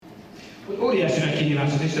hogy óriási nagy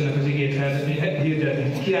kihívás az Istennek az igét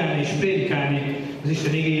hirdetni, kiállni és prédikálni az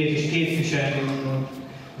Isten igéjét, és képviselni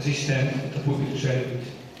az Isten a pulpitus előtt.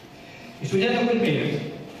 És tudjátok, hogy miért?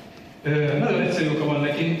 Nagyon egyszerű oka van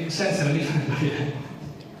neki, a Szent Szellem irányulja.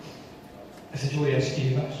 Ez egy óriási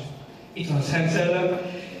kihívás. Itt van a Szent Szellem,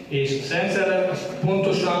 és a Szent Szellem az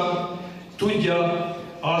pontosan tudja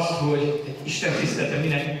azt, hogy egy Isten tisztelete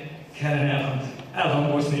minek kellene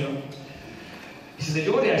elhangoznia. És ez egy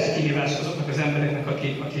óriási kihívás azoknak az embereknek,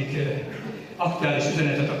 akik aktuális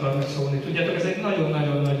üzenetet akarnak szólni. Tudjátok, ez egy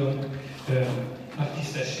nagyon-nagyon-nagyon nagy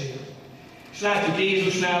tisztesség. És látjuk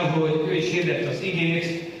Jézusnál, hogy ő is hirdette az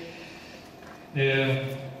igét,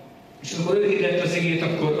 és amikor ő hirdette az igét,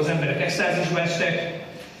 akkor az emberek extázisba estek,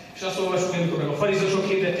 és azt olvasjuk, hogy amikor meg a farizósok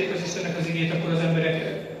hirdették az Istennek az igét, akkor az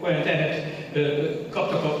emberek olyan terhet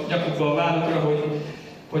kaptak a nyakukba, a vállukra,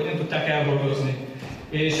 hogy nem tudták elhordozni.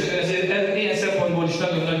 És ezért ilyen szempontból is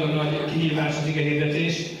nagyon-nagyon nagy kihívás az ige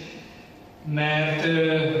hirdetés, mert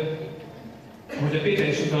ahogy a Péter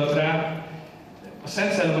is utalt rá, a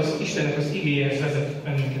Szent Szellem az Istennek az igéhez vezet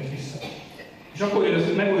bennünket vissza. És akkor jön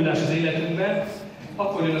az megújulás az életünkben,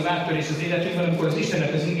 akkor jön az áttörés az életünkben, amikor az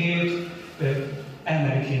Istennek az igét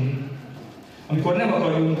elmerjük hinni. Amikor nem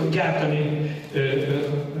akarunk gyártani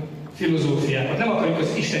filozófiákat, nem akarjuk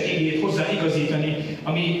az Isten igét hozzáigazítani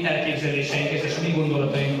a mi elképzeléseinkhez és a mi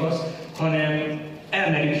gondolatainkhoz, hanem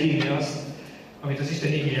elmerjük hinni azt, amit az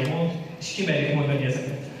Isten igéje mond, és kimerjük mondani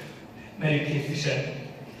ezeket. Merjük képviselni.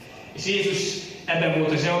 És Jézus ebben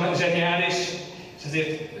volt a zseniális, és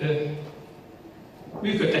ezért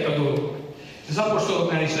működtek a dolgok. És az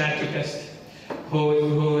apostoloknál is látjuk ezt,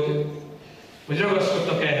 hogy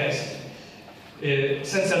ragaszkodtak ehhez.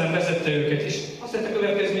 Szent Szellem vezette őket, és azt lett a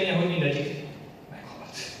következménye, hogy mindegyik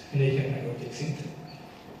meghalt. Mindegyiket megölték szinte.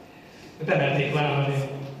 Bemerték vállalni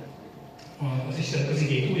az Istennek az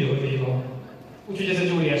igét úgy, ahogy van. Úgyhogy ez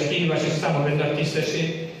egy óriási kihívás, és számomra egy nagy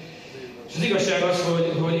tisztesség. És az igazság az,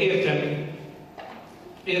 hogy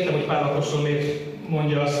értem, hogy Pál apostol miért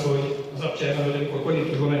mondja azt, hogy az abcsában, hogy amikor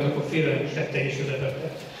Korintusba ment, akkor félelmes rettegés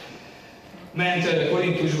közepette. Ment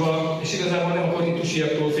Korintusba, és igazából nem a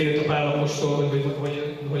korintusiaktól félt a Pál apostol,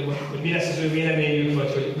 hogy mi lesz az ő véleményük,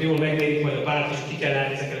 vagy hogy jól megvédik majd a Pált, és ki kell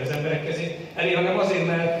állni ezekkel az emberek kezé. Elég, hanem azért,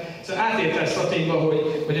 mert szóval átérte a stratégia,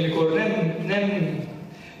 hogy amikor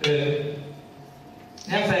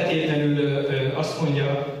nem feltétlenül azt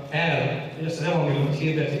mondja el, hogy azt az evangéliumot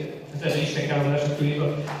hirdeti, ez egy Isten káromlásnak tűnik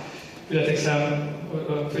a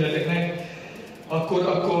fületeknek,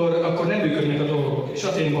 akkor nem működnek a dolgok, és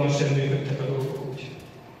Athénban sem működtek a dolgok úgy.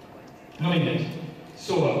 Na mindegy.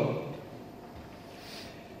 Szóval,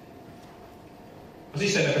 az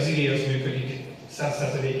Istennek az igéje az működik,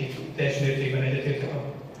 100%-ig teljes mértékben egyetértek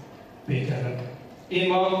a Péterrel. Én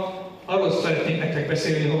ma arról szeretnék nektek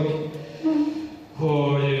beszélni,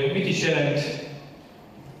 hogy mit is jelent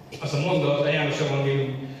az a mondat a János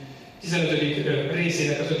evangélium 15.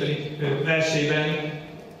 részének az 5. versében,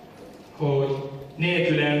 hogy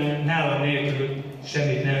nélkülem, nálam nélkül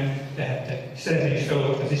semmit nem tehettek. És szeretném is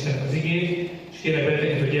felolvasni az Istennek az igét, és kérlek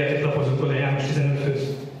beleteket, hogy gyertek, lapozunk oda János 15-höz.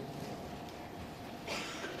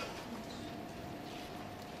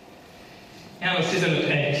 János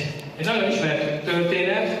 15.1. Egy nagyon ismert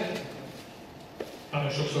történet, nagyon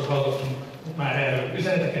sokszor hallottunk már erről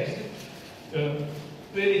üzeneteket,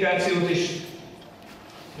 prédikációt is.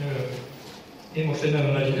 Én most egy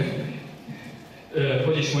nagyon nagy,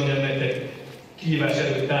 hogy is mondjam nektek, kihívás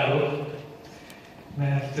előtt állok,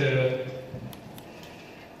 mert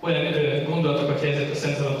olyan gondolatokat helyezett a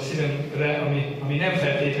Szent Szellem a szívemre, ami nem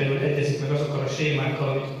feltétlenül egyezik meg azokkal a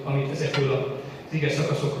sémákkal, amit ezekről az ige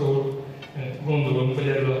szakaszokról gondolunk, vagy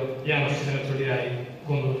erről a János 15-ről iráig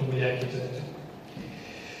gondoltunk, vagy elképzelhetünk.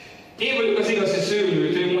 Én vagyok az igazi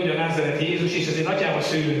szőlőtő, mondja a názáreti Jézus, és az én atyám a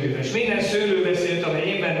szőlőműves. Minden szőlőveszőt, amely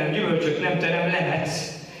én bennem gyümölcsöt nem terem,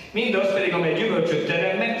 lemetsz. Mindaz pedig, amely gyümölcsöt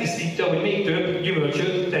terem, megtisztítja, hogy még több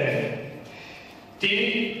gyümölcsöt terem. Ti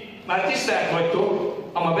már tiszták vagytok,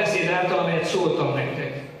 a beszéd által, amelyet szóltam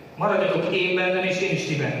nektek. Maradjatok én bennem, és én is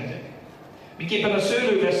ti bennetek. Miképpen a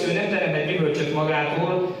szőlővesző nem terem egy gyümölcsöt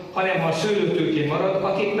magától, hanem ha a szőlőtőké marad,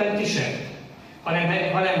 aképpen ti sem.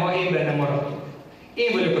 Hanem ha én bennem maradtok.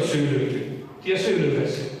 Én vagyok a szőlőtő, ti a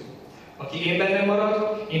szőlővesző. Aki én bennem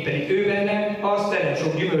marad, én pedig ő bennem, az terem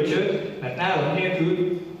sok gyümölcsöt, mert nálam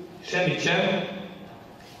nélkül semmit sem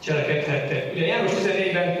cselekedhettek. Ugye János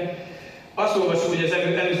 14-ben azt olvasjuk, hogy az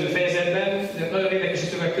előző fejezetben, nagyon érdekes a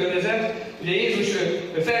szövegkörnyezet, ugye Jézus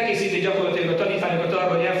felkészíti gyakorlatilag a tanítványokat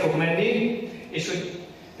arra, hogy el fog menni, és hogy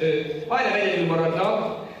majdnem egyedül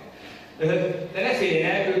maradnak, de ne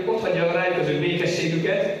féljenek, ők ott hagyja rájuk az ő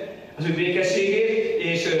békességüket, az ő békességét,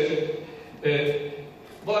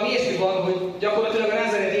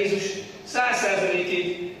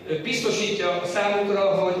 számukra,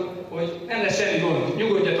 hogy nem lesz semmi gond,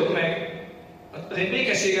 nyugodjatok meg, az én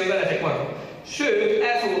békességem veletek van. Sőt,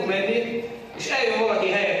 el fogok menni, és eljön valaki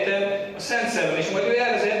helyettem, a Szent Szellem, és majd ő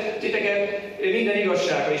elvezet titeket minden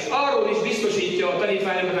igazságra. És arról is biztosítja a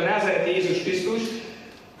tanítványokat a názáreti Jézus Krisztus,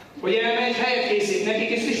 hogy elmegy, helyet készít nekik,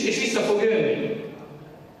 és vissza fog jönni.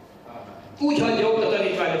 Úgy hagyja ott a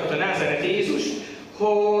tanítványokat a názáreti Jézus,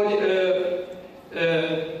 hogy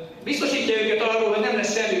biztosítja őket arról, hogy nem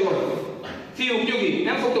lesz semmi gond. Fiúk, nyugi,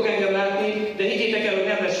 nem fogtok engem látni, de higgyétek el, hogy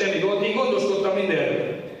nem lesz semmi gond, én gondoskodtam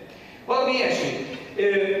mindenről. Valami ilyesmi.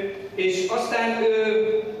 És aztán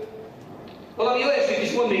valami olyasmit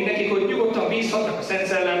is mond még nekik, hogy nyugodtan bízhatnak a Szent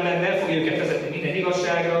Szellemben, el fogja őket vezetni minden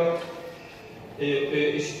igazságra,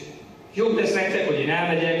 és jobb lesz nektek, hogy én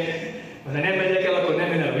elmegyek, ha nem megyek el, akkor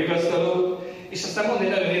nem jön el a vigasztaló. És aztán mond egy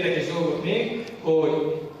nagyon érdekes dolgot még, hogy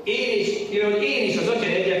én is az Atya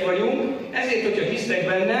egyek vagyunk, ezért, hogyha hisztek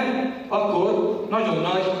bennem, akkor nagyon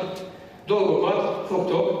nagy dolgokat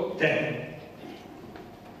fogtok tenni.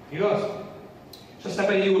 Igaz? És aztán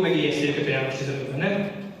pedig jól megijeszti őket a János 15-ben,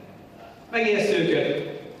 nem? Megijeszti őket,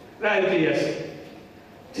 rájuk ijeszt.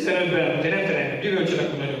 15-ben, hogyha nem teremnek gyümölcsöt,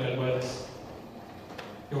 akkor nagyon nagy baj lesz.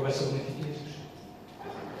 Jól beszól nekik Jézus.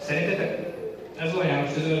 Szerintetek? Ez van János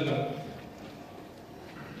 15-ben.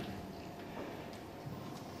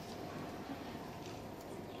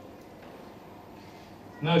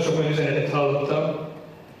 Nagyon sok olyan üzenetet hallottam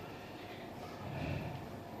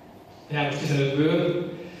János 15-ből,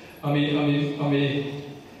 ami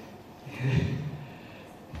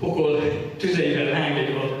pokol tüzeivel,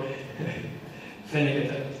 lángaival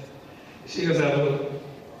fenyegetett. És igazából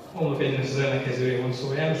mondok egyenes az ellenkezője van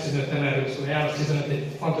szó. János 15 nem erről szól. János 15 egy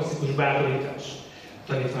fantasztikus bátorítás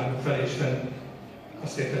a tanítványok felé, és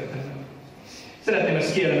azt értettem. Szeretném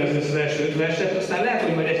ezt kielemezni, az első 5 verset, aztán lehet,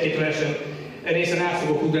 hogy majd egy-két versen részen át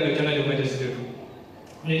fogok ugrani, hogyha nagyon megy az idő.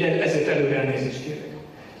 Úgyhogy ezért előre elnézést kérek.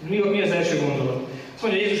 Mi az első gondolat? Azt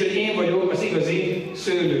mondja Jézus, hogy én vagyok az igazi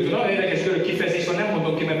szőlő. Nagyon érdekes görög kifejezés van, nem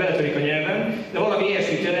mondom ki, mert beletörik a nyelven, de valami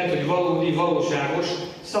ilyesmit jelent, hogy valódi, valóságos,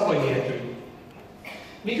 szavahihető.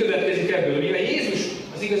 Mi következik ebből? Mivel Jézus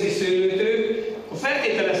az igazi szőlőtő, akkor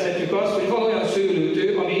feltételezhetjük azt, hogy van olyan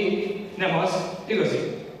szőlőtő, ami nem az igazi.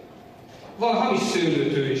 Van hamis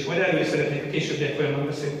szőlőtő is, majd erről is szeretnék a későbbiek folyamán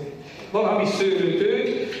beszélni. Van hamis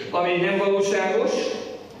szőlőtő, ami nem valóságos,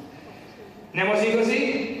 nem az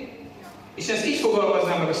igazi, és ezt így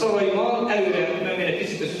fogalmaznám meg a szavaimmal, előre mennél egy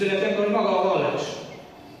picit az üzenetemben, hogy maga a vallás.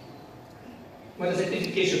 Majd ezt egy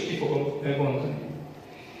picit később ki fogom mondani.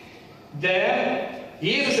 De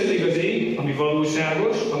Jézus az igazi, ami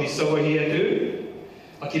valóságos, ami szavahihető,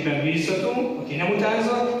 akiben bízhatunk, aki nem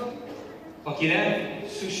utánzat, akire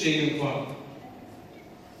szükségünk van.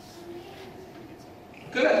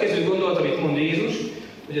 A következő gondolat, amit mond Jézus,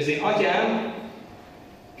 hogy az én atyám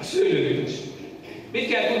a szőlőműves.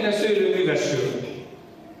 Mit kell tudni a szőlőművesről?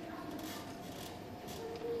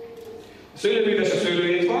 A szőlőműves a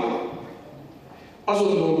szőlőjét van,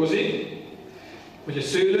 azon dolgozik, hogy a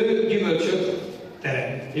szőlő gyümölcsöt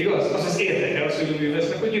teremt. Igaz? Az az érdeke a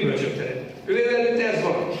szőlőművesnek, hogy gyümölcsöt teremt. Ő előtte ez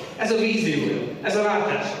van. Ez a víziója, ez a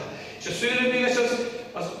látása. És a szőlőműves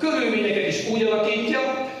az körülményeket is úgy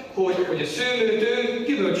alakítja, hogy a szőlőtől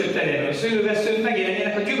gyümölcsöt terem, a szőlőveszőn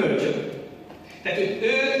megjelenjenek a gyümölcsök. Tehát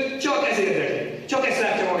ő csak ez érdekli, csak ezt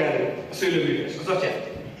látja maga elő, a szőlőműves, az atyát.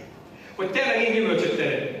 Hogy tényleg én gyümölcsöt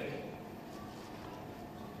terem.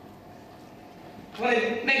 Van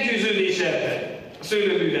egy meggyőződés ebben a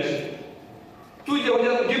szőlőművesnek. Tudja, hogy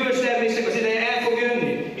a gyümölcstermésnek az ideje el fog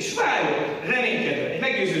jönni, és várja, reménykedve, egy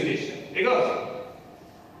meggyőződésre. Igaz?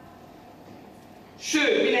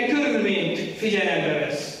 Sőt, minden körülményt figyelembe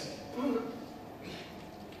vesz.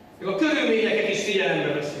 A körülményeket is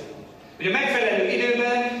figyelembe veszi. Hogy a megfelelő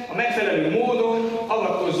időben, a megfelelő módon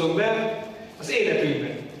avatkozzon be az életünkbe.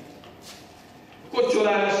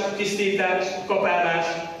 Kocsolás, tisztítás, kapálás,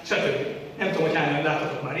 stb. Nem tudom, hogy hányan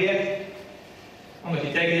láttatok már ilyet. Vannak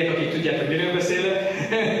itt egriek, akik tudják, hogy miről beszélek.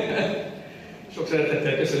 Sok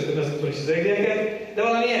szeretettel köszöntöm azoktól is az egrieket. De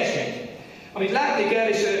valami ilyesmi. Amit látni kell,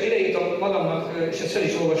 és ideírtam magamnak, és ezt fel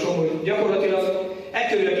is olvasom, hogy gyakorlatilag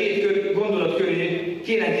ekkörül a két gondolat köré,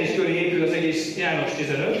 kijelentés köré épül az egész János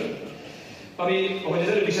 15, ami, ahogy az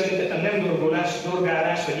előbb is említettem, nem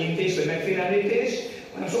dorgálás, vagy intés, vagy megfélemlítés,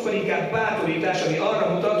 hanem sokkal inkább bátorítás, ami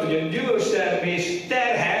arra mutat, hogy a gyümölcstermés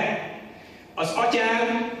terhe az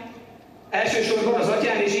atyán, elsősorban az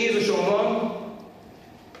atyán és Jézuson van,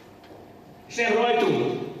 és nem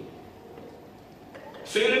rajtunk. A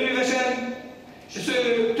szőlőművesen és a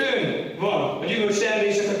szőlőtőn van a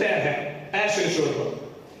gyümölcstermésnek a terhe, elsősorban.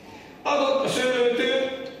 Adott a szőlőtő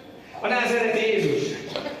a názáreti Jézus.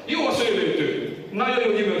 Jó a szőlőtő.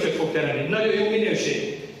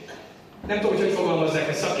 Nem tudom, hogy fogalmazzák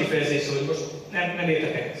ezt szakkifejezésről, hogy most nem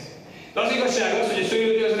értek ehhez. De az igazság az, hogy a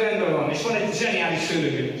szőlőmű az rendben van, és van egy zseniális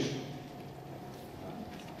szőlőmű is.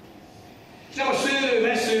 És nem a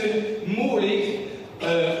szőlőmezőn múlik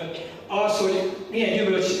az, hogy milyen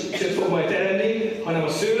gyümölcsöt fog majd teremni, hanem a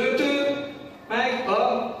szőlőtől, meg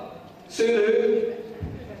a szőlő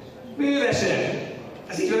művesen.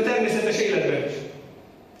 Ez így van természetes életben is.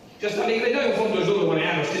 És aztán még egy nagyon fontos dolog van a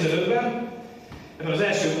János 15-ben, ebben az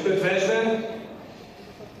első 5 versben,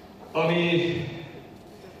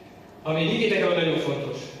 ami higgyétek el, nagyon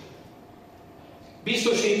fontos.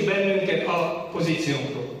 Biztosít bennünket a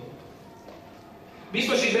pozíciónkról.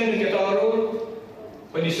 Biztosít bennünket arról,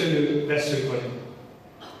 hogy mi szőlővesszők vagyunk.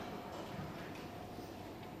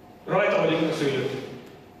 Rajta vagyunk a szőlőt.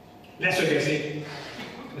 Leszögezi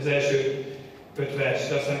az első 5 vers,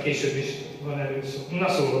 de aztán később is van előszó. Na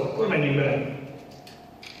szóval, akkor menjünk bele.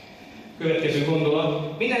 Következő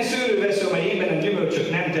gondolat. Minden szőlővesző, amely én bennem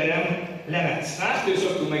gyümölcsöt nem terem, lemetsz. Mástől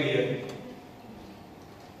szoktunk megírni.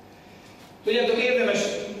 Tudjátok, érdemes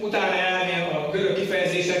utána járni a görög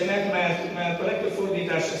kifejezéseknek, mert a legtöbb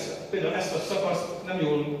fordítás, például ezt a szakaszt nem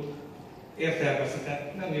jól értelmezi,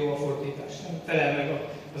 tehát nem jó a fordítás, nem felel meg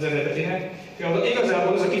az eredetinek.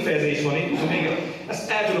 Igazából az a kifejezés van itt, még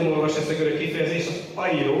ezt el tudom olvasni, ezt a görög kifejezést, az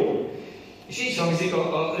airó, és így hangzik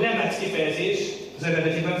a lemetsz kifejezés az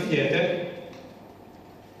eredetiben, figyeljetek,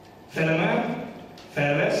 felemel,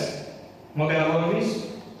 felvesz, magával visz,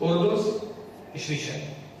 hordoz és visel.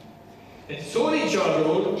 Szó nincs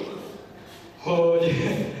arról, hogy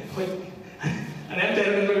nem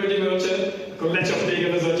termel meg a gyümölcsöt, akkor lecsap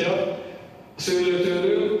téged az atya a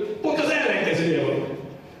szőlőtőről. Pont az ellenkezője van.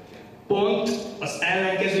 Pont az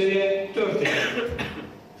ellenkezője történik.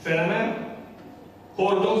 Felemel,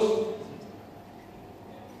 hordoz,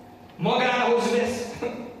 magához vesz,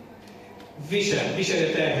 viseli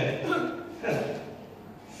a terhedet.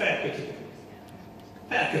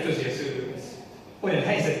 Felkötözi a szőlővesz. Olyan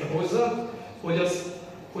helyzetbe hozza, hogy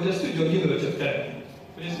az tudjon gyümölcsöt teremni.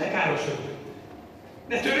 Hogy ez ne károsodjon.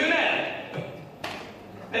 Ne törjön el!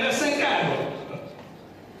 Ne vesszen kárba!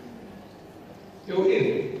 Jó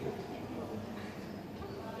hír?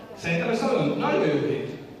 Szerintem ez nagyon jó hír.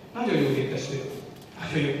 Nagyon jó hír, testvér.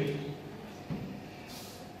 Nagyon jó hír.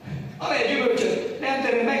 Amely gyümölcsöt nem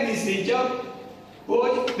terem, megtisztítja,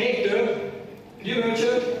 hogy még több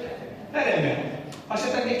gyümölcsöt teremjen. Ha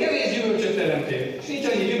esetleg még kevés gyümölcsöt teremtél, és nincs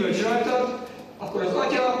annyi gyümölcs rajtad, akkor az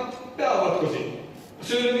atya beavatkozik. A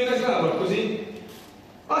szőlőműves beavatkozik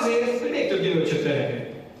azért, hogy még több gyümölcsöt teremjen.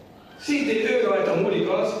 Szintén ő rajta múlik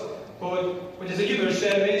az, hogy ez a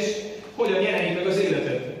gyümölcstermés hogyan jelenik meg az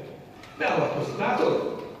életedben. Beavatkozik,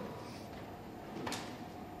 látod?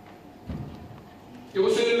 Jó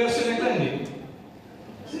szőlőveszőnek lenni?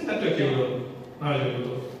 Szerintem tök jó dolog. Nagyon jó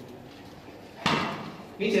dolog.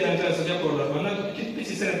 Mit jelent ez a gyakorlatban?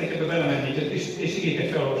 Picit szeretnék ebbe belemenni, és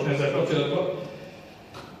igéket felolvasni ezzel kapcsolatban,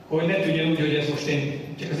 hogy ne tűnjön úgy, hogy ez most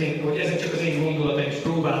hogy ezek csak az én gondolataim, és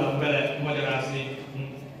próbálom bele magyarázni,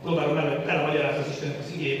 bele magyarázni az Istennek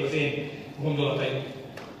az igék, az én gondolataim.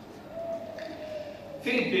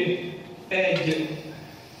 Filippi 1:5,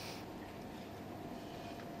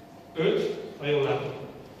 ha jól látom.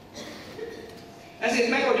 Ezért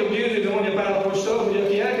meg vagyok győződve, mondja Pál apostol, hogy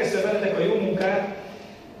aki elkezdte veletek a jó munkát,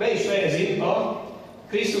 be is fejezi a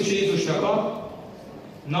Krisztus Jézusnak a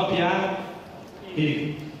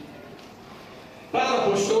napjáig. Pál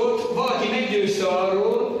apostolt valaki meggyőzte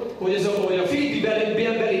arról, hogy a filippi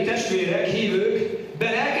beli testvérek, hívők,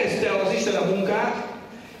 elkezdte az Isten a munkát,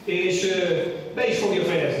 és be is fogja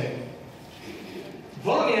fejezni.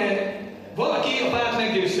 Valaki a Pált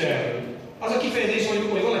meggyőzte erről. Az a kifejezés,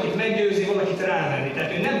 hogy valakit meggyőzni, valakit rávenni.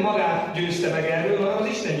 Tehát ő nem magát győzte meg erről, hanem az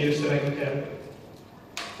Isten győzte meg erről.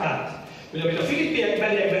 Hát, hogy amit a filippiek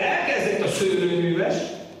beliekben elkezdett a szőlőműves,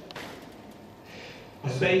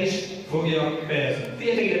 az be is fogja fejezni.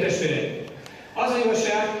 Figyeljetek ide, testvérek! Az a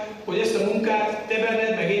igazság, hogy ezt a munkát te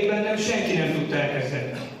benned, meg én bennem senki nem tudta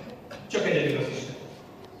elkezdeni. Csak egyedül az Isten.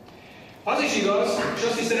 Az is igaz, és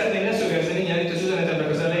azt is szeretném leszögezni mindjárt itt az üzenetemnek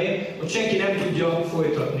az elején, hogy senki nem tudja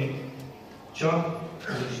folytatni. Csak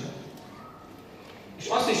az Isten. És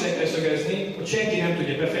azt is meg kell szögezni, hogy senki nem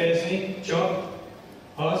tudja befejezni, csak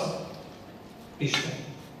az Isten.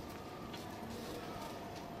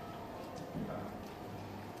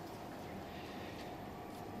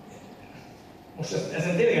 Most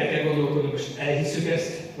ezen tényleg el kell gondolkodnunk, most elhisszük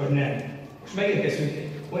ezt, vagy nem. Most megérkezünk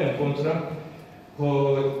olyan pontra,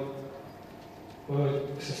 hogy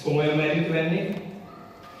ezt komolyan merjük venni,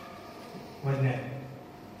 vagy nem.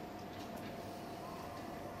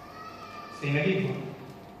 Ez tényleg így van?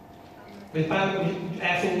 Vagy Pál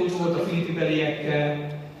elfogult volt a filippi beliekkel,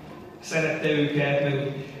 szerette őket,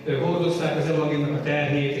 meg hordozták az evangéliumnak a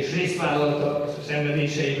terhét, és részt vállaltak a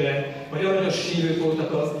szenvedéseiben, vagy aranyos hívők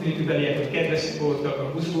voltak a filippi beliek, vagy kedvesek voltak,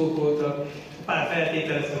 a buzgók voltak. Pál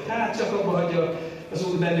feltételezte, hogy hát csak abba hagyja az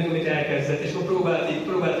Úr bennük, amit elkezdett, és akkor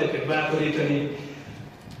próbált őket bátorítani.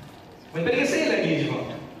 Vagy pedig ez tényleg így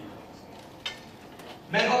van.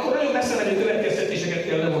 Mert akkor nagyon messze menő következtetéseket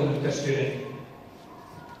kell levonnunk, testvéreim.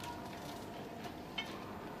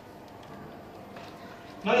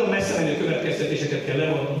 Nagyon messze menő következtetéseket kell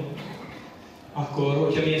levonni, akkor,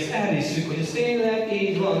 hogyha mi ezt elhisszük, hogy ez tényleg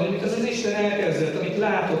így van, hogy amit az Isten elkezdett, amit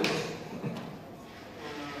látott,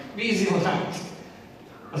 vízionát,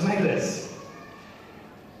 az meg lesz.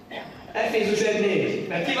 Efézus 1:4,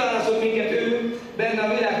 mert kiválasztott minket ő, benne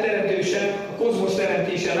a világ teremtése, a kozmosz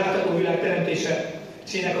teremtése, a látható világ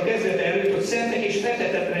teremtésének a kezdete előtt, hogy szentek és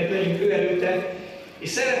fedhetetlenek legyünk ő előtte, és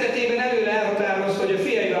szeretetében előre elhatározta, hogy a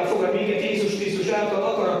fiaival fogad minket Jézus Krisztus által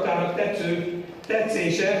akarattának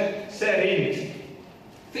tetszése szerint.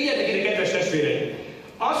 Figyeljetek ide, kedves testvéreim!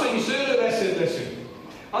 Az, hogy mi szőlőveszők leszünk,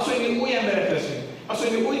 az, hogy mi új emberek leszünk, az,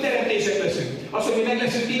 hogy mi új teremtések leszünk, az, hogy mi meg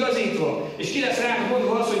leszünk igazítva, és ki lesz ránk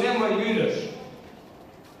mondva az, hogy nem vagy bűnös.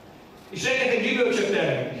 És rengeteg gyümölcsöt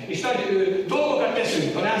termünk, és nagy dolgokat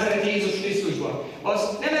teszünk a názáreti Jézus Krisztusban.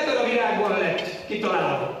 Az nem ebben a világban lett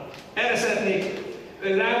kitalálva. Erre szeretnék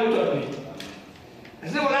rámutatni.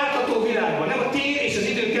 Ez nem a látható világban, nem a tér és az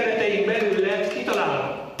idő keretein belül lett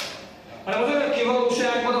kitalálva, hanem az örökké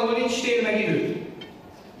valóságban, ahol nincs tér meg idő.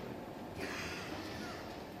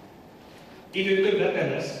 Idő többet nem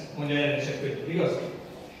lesz, mondja a jelenések könyv, igaz?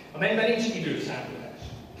 A mennyben nincs időszámolás.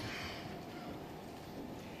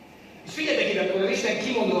 És figyeljetek ide, akkor az Isten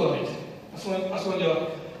kimond valamit. Azt mondja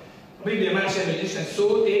a Biblia más helyben, hogy Isten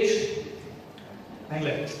szólt és meg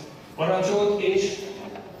lett. Parancsolt és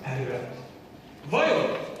előállt.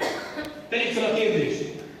 Vajon? Tegyük fel a kérdést.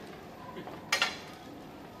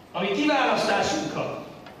 A mi kiválasztásunkkal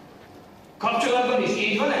kapcsolatban is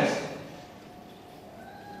így van ez?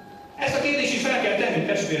 Ezt a kérdést is fel kell tennünk,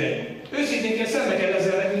 testvéreim. Őszintén kell szembe kell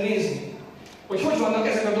ezzel nekünk nézni, hogy hogy vannak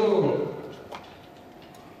ezek a dolgok.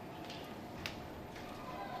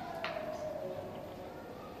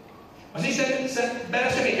 Az Isten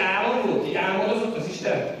belesek egy álom volt, így álmodozott az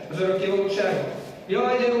Isten az örökké valóságban.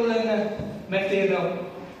 Jaj, de jó lenne, megtérne a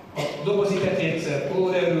dobozipetétszer, ó,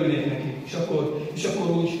 de örülnék neki, és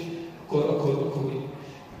akkor úgy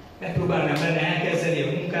megpróbálnám benne elkezdeni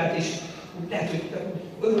a munkát, és úgy lehet, hogy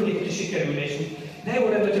örülnék, hogy sikerülne, és úgy, de jó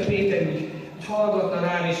lenne, hogyha Péter úgy hallgatna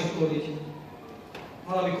rám, és akkor így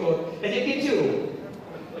valamikor, egyébként jó.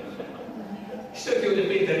 És tök jó, hogy a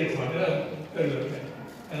Péter itt van, örülök neki.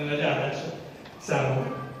 Ennek egy áldása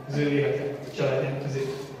számomra, az ő élete, a családjának azért.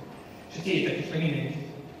 És a tiétek is, meg mindenki.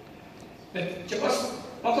 De csak azt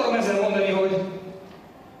akarom ezzel mondani, hogy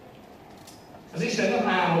az Isten nem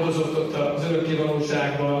álmodozott ott az örökké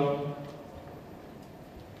valóságban,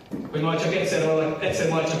 hogy majd csak egyszer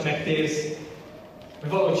majd csak megtérsz, hogy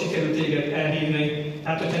valahogy sikerült téged elhívni,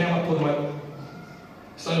 tehát hogyha nem, akkor majd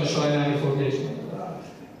ezt nagyon sajnálni fogja, és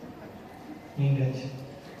mindegy,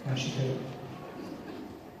 nem sikerült.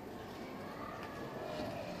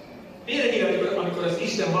 Tényleg, amikor az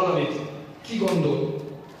Isten valamit kigondol,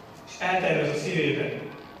 és eltervez a szívében,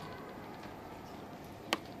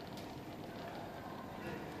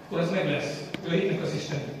 akkor az meg lesz. Ő hitnek az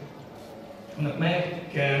Isten. Annak meg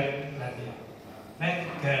kell lennie. Meg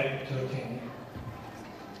kell történnie.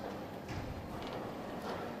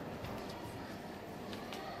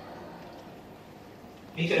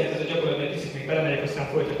 Mit jelent ez a gyakorlatban, egy picit még belemegyek, aztán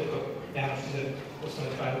folytatjuk a János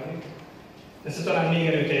 15 párokig. Ez talán még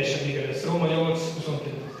erőteljesebb, még lesz. Róma 8,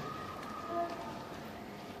 29.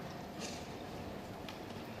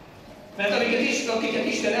 Mert akiket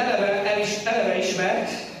Isten eleve ismert,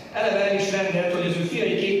 eleve el is rendelt, hogy az ő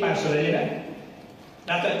fiai képmásra legyenek.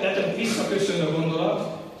 Tehát visszaköszön a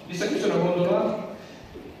gondolat.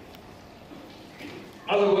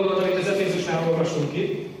 Az a gondolat, amit az Efézusnál olvastunk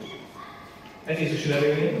ki. Efézusi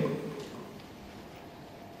levélnél.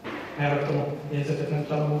 Elraktam a jegyzetet, nem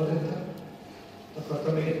talán hova tettem.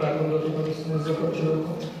 Akartam még egy pár gondolatot megosztani ezzel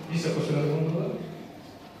kapcsolatban. Visszaköszön a gondolat.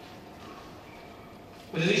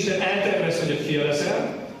 Hogy az Isten eltervez, hogy a fia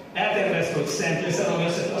leszel, eltervez, hogy szent leszel, ami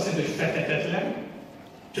azt jelenti, hogy fetetetlen,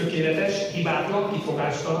 tökéletes, hibátlan,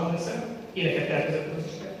 kifogástalan leszel. Éneket elkezdett az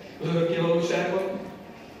Isten az örökké valóságban.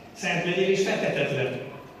 Szent legyél és fetetetlen.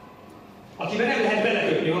 Akiben nem lehet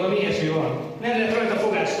belekötni, valami ilyesmi van. Nem lehet rajta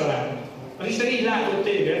fogást találni. Az Isten így látott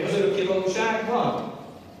téged az örökké valóságban.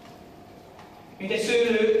 Mint egy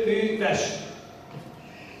szőlőműves.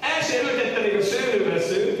 El se ültette még a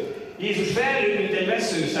szőlővesző, Jézus felnőtt, mint egy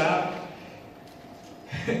vesszőszál.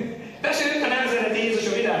 Persze őt nem szereti Jézus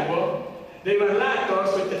a világba, de ő már látta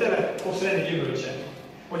azt, hogy te tele fogsz lenni gyümölcsen.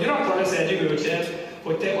 Hogy rakva leszel gyümölcsen,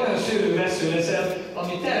 hogy te olyan szőlő-vessző leszel,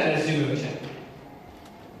 ami tele lesz gyümölcsen.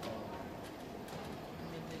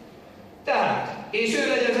 Tehát, és ő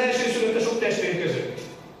legyen az elsőszülött a sok testvér között.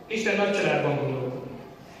 Isten nagy családban gondolkodott.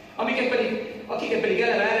 Akiket pedig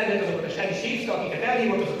eleve elrendelt, azokat el is hívta, akiket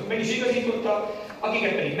elhívott, azokat meg is igazította,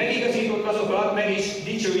 akiket pedig megigazított, azokat meg is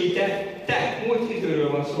dicsőítette. Múlt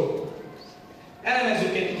időről van szó.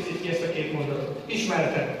 Elemezzük egy kicsit ki ezt a két mondatot.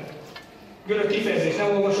 Ismertem. Görög kifejezést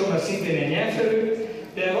nem olvasom, mert szintén egy nyelvfelő,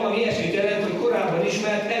 de valami ilyesmit jelent, hogy korábban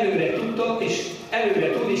ismert, előre tudta, és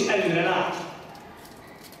előre tud, és előre lát.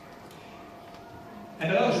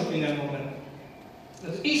 Ebben nagyon sok minden van benne.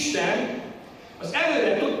 Az Isten az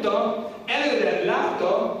előre tudta, előre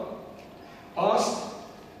látta azt,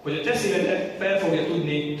 hogy a te szívedet fel fogja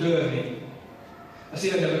tudni törni. A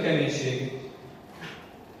szívednek a keménységét.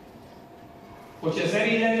 Hogyha ez nem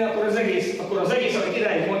így lenne, akkor az egész, amit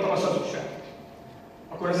idáig mondtam, az hazugság.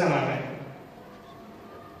 Akkor ez nem áll meg.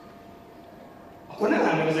 Akkor nem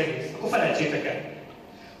áll meg az egész. Akkor felejtsétek el.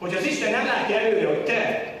 Hogyha az Isten nem látja előre, hogy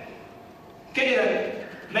te kegyelem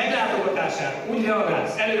meglátogatására úgy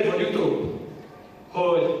reagálsz, előbb vagy utóbb,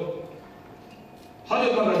 hogy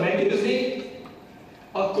hagyod magad meggyőzni,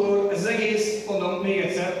 akkor ez az egész, mondom még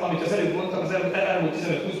egyszer, amit az előbb mondtam, az elmúlt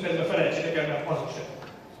 15-20 percben felejtsétek el, mert hazugság.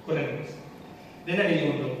 Akkor nem igaz. De nem így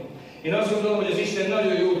gondolom. Én azt gondolom, hogy az Isten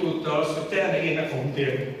nagyon jól tudta azt, hogy te meg én meg fogunk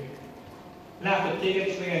térni. Látott téged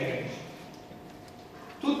is, meg engem is.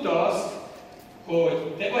 Tudta azt,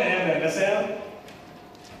 hogy te olyan ember leszel,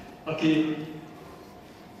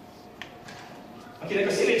 akinek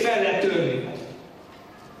a szívét fel lehet törni.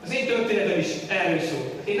 Az én történetem is erről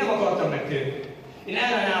szól. Én nem akartam megtérni. Én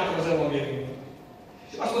ellenálltam az evangéliumot.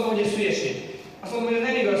 És azt mondom, hogy ez hülyeség. Azt mondom, hogy ez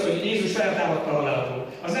nem igaz, hogy Jézus feltámadta a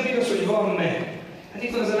halálból. Az nem igaz, hogy van meg. Hát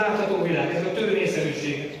itt van ez a látható világ, ez a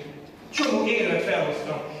törvényszerűség. Csomó érvet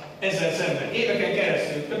felhoztam ezzel szemben. Éveken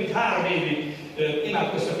keresztül, több mint 3 évig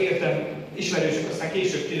imádkoztak értem ismerősök, aztán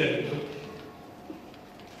később kiderült,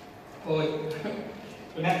 hogy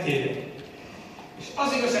megtérjek. És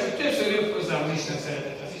az igazság, hogy többször jött hozzám az Isten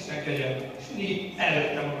szeretet, az Isten kegyelme, és mindig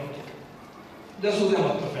elvettem magamtól. De az Úr nem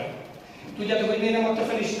adta fel. Tudjátok, hogy miért nem adta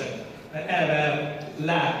fel Isten? Mert elve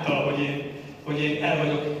látta, hogy én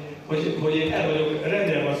el vagyok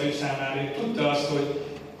rendelve az ő számára. Ő tudta azt,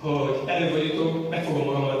 hogy előbb vagy utóbb meg fogom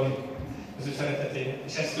magam adni az ő szeretetét.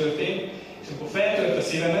 És ez történt. És akkor feltört a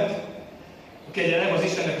szívemet, a kegyelem, az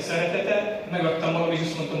Istennek a szeretete, megadtam magam, és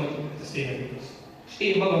azt mondtam, hogy ez tényleg igaz. És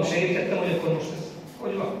én magam sem értettem, hogy akkor most ez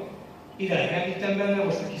hogy van. Idáig nem hittem benne,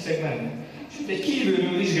 most hiszek benne. És egy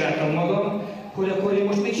kívülről vizsgáltam magam, hogy akkor én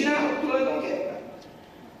most mit csinálok tulajdonképpen?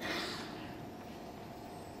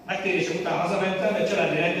 Megtérésem után hazamentem, egy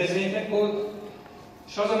családi rendezvénynek volt,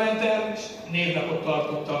 és hazamentem, és névnapot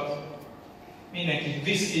tartottak. Mindenki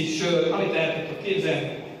viszki, sör, amit el tudtok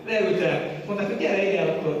képzelni. Leültem, mondták, hogy gyere, éljel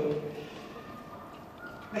akkor.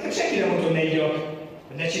 Nekem senki nem mondta, hogy ne igyak,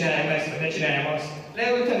 hogy ne csináljam ezt, vagy ne csináljam azt.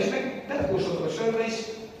 Leültem, és meg belekósoltam a sörbe, és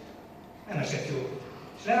nem esett jól.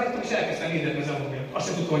 És leraktam, és elkezdtem hirdetni az evangéliumot. Azt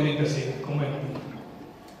sem tudtam, hogy mit beszélek, komolyan.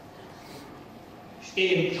 És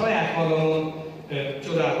én saját magamon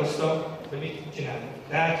csodálkoztam, hogy mit csinálok.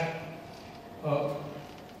 Tehát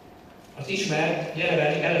az ismert,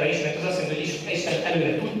 eleve ismert, az azt jelenti, hogy Isten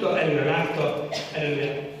előre tudta, előre látta,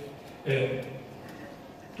 előre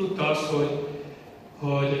tudta azt,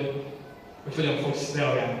 hogy hogyan fogsz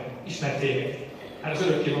reagálni. Ismert téged. Hát az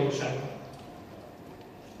örökké valóságban.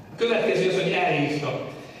 A következő az, hogy elhívta.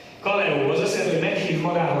 Kaleo, az azt jelenti, hogy meghív,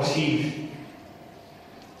 magához hív.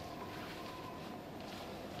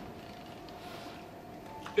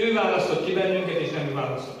 Ő választott ki bennünket, és nem mi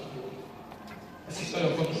választottuk. Ez is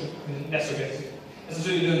nagyon fontos, hogy leszögezzük. Ez az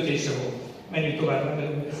ő döntése volt. Menjünk tovább.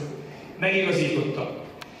 Megigazította.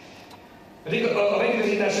 A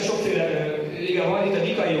megigazításra sokféle igen van, itt a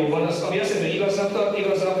dikaió van, az, ami azt jelenti, hogy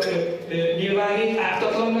igaznak nyilvánít,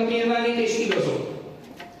 ártatlannak nyilvánít és igazol.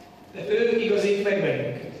 De ő igazít meg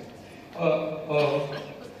bennünket.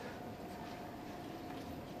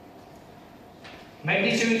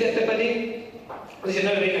 Megdicsőítette pedig, az is egy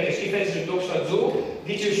nagyon érdekes kifejezés, hogy doxadzó,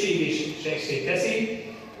 dicsőség és segség teszi,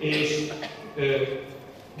 és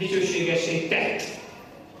dicsőségessé tett.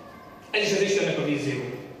 Ez is az Istennek a vízió.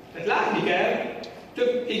 Tehát látni kell,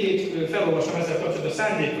 több igét felolvasom ezzel kapcsolatban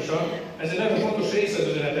szándékosan, ez egy nagyon fontos része az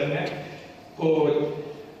üzenetemnek,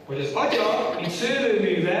 hogy az Atya, mint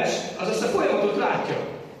szőlőműves, az azt a folyamatot látja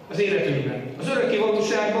az életünkben. Az örökké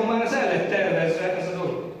valóságban már az el lett tervezve ez a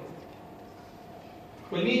dolog.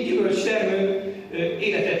 hogy mi gyümölcs termő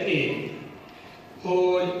életet él,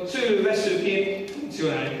 hogy szőlőveszőként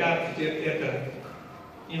funkcionáljuk át értelemben.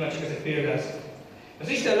 Nyilván csak ez egy példázat. Az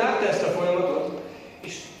Isten látta ezt a folyamatot,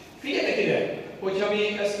 és figyeljetek ide, hogyha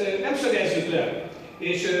mi ezt nem szögezzük le,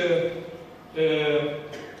 és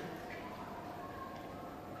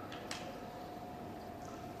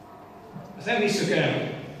azt nem visszük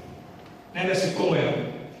el, nem veszük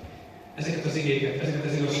komolyan ezeket az igéket, ezeket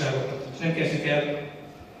az igazságokat, és nem kezdjük el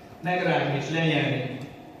megrágni és lenyelni.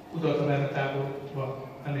 Utaltam erre a táborba,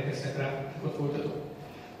 emlékeztek rá, ott voltatok,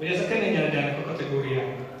 hogy ez a kemény eledelnek a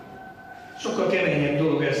kategóriája. Sokkal keményebb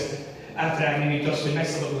dolog ezt átrágni, mint az, hogy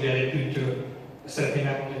megszabaduljál egy bűntől. Ezt szeretném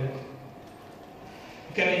elmondani.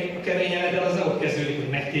 A kemény eledel az nem ott kezdődik, hogy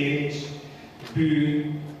megtérés,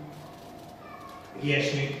 bűn,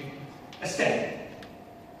 ilyesmi. Ez te.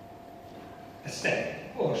 Ez te.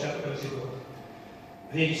 Olvassátok el az időt.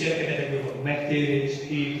 A régi cselekedetekből van megtérés,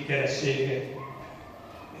 hit, keresztséget.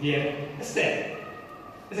 Ilyen. Ez te.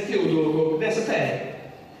 Ezek jó dolgok, de ez a te.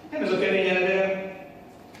 Nem ez a kemény eledel.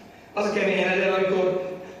 Az a kemény eledel,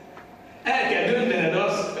 amikor el kell döntened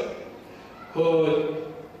azt,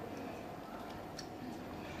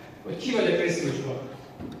 hogy ki vagy a Krisztusban.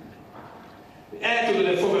 El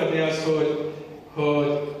tudod-e fogadni azt, hogy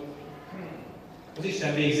az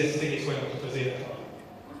Isten végzi ezt az egész folyamatot az élet alatt.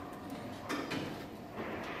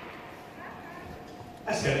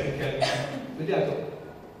 Ezt kell nekünk elmondani. Tudjátok?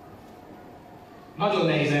 Nagyon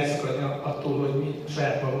nehéz elszakadni attól, hogy mi a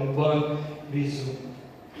saját magunkban bízzunk.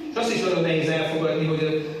 És azt is nagyon nehéz elfogadni,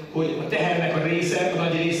 hogy a tehernek a része, a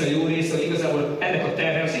nagy része, a jó része, hogy igazából ennek a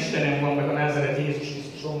terhe az Istenem van, meg a názáreti Jézus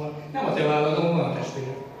Krisztuson van. Nem a te válladon van,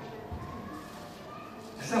 testvérem.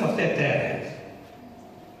 Ez nem a te terhed.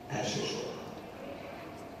 Elsősorban.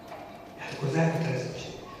 Hát akkor az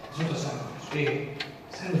elkötelezettség, az odaszámolás, végül,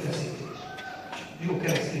 szemülfeszítés, jó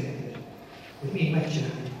keresztényedés, hogy még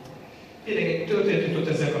megcsinálni. Tényleg egy történet jutott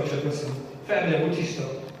ezzel kapcsolatban beszélni. Felmegy a buddhista,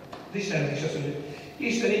 az Istennek is azt mondja,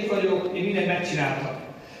 Isten, itt vagyok, én mindent megcsináltam.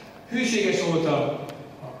 Hűséges voltam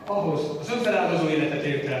ahhoz, az önfeláldozó életet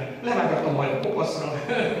éltem. Levágattam majd a kopaszra,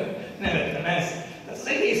 nem ettem ezt. Az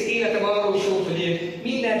egész életem arról szólt, hogy én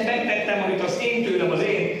mindent megtettem, amit az én tőlem, az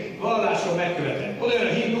én vallásom megkövetem. Oda jön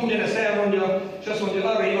a hindu, ugyanezt elmondja, és azt mondja,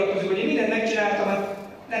 arra hivatkozik, hogy én mindent megcsináltam, hát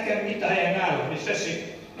nekem itt a helyen nálam, és tessék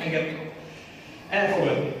engem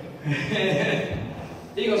elfogadni.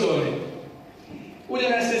 Igazolni.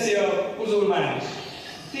 Ugyanezt teszi a muzulmán is.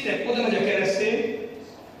 Tényleg, oda megy a keresztény,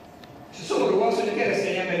 és a szomorú az, hogy a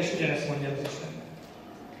keresztény ember is ugyanezt mondja az Istennek.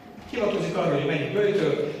 Hivatkozik arra, hogy mennyit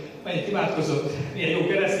böjtölt, mennyit imádkozott, milyen jó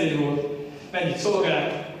keresztény volt, mennyit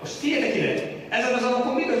szolgált. Most figyeljetek ide, ezen az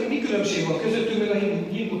alapon mi különbség van közöttünk, meg a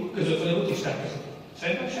hinduk között, vagy a buddhisták között?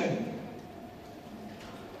 Szerintem semmi.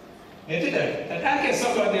 Értitek? Tehát el kell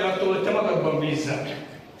szakadni attól, hogy te magadban bízzál.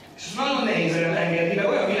 És ez nagyon nehéz elengedni, mert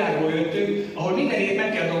olyan világból jöttünk, ahol mindenért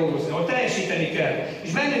meg kell dolgozni, ahol teljesíteni kell.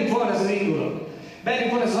 És bennünk van ez az indulat.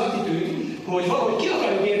 Bennünk van ez az attitűd, hogy valahogy ki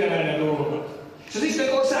akarjuk érdemelni a dolgokat. És az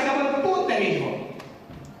Isten országában pont nem így van.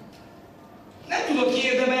 Nem tudod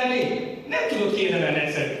kiérdemelni? Nem tudod kiérdemelni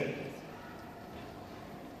egyszerűen.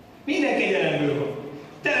 Minden kegyelemből van.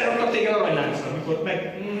 Teleraktak téged aranyláncra, amikor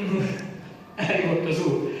elhívott az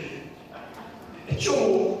Úr. Egy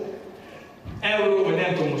csomó euró, vagy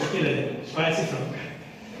nem tudom most mi legyen, svájci frank.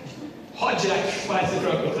 Hadzsák svájci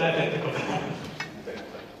frankot rátettek a vállal.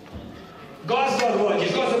 Gazdag vagy,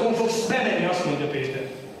 és gazdagon fogsz bemenni, azt mondja Péter.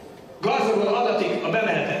 Gazdagon adatik a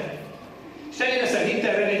bemenetet. És te leszel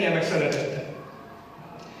hittel, reményel, meg szeretettel.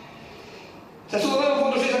 Tehát szóval nagyon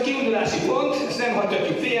fontos, hogy ez a kiindulási pont, ezt nem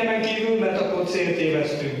hagyhatjuk figyelmen kívül, mert akkor célt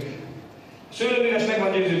tévesztünk. A szőlőműves meg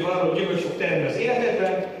van győződve arról, hogy gyümölcs fog teremni az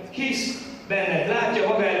életedben, hisz benned, látja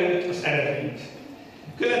maga előtt az eredményt.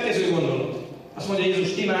 Következő gondolat. Azt mondja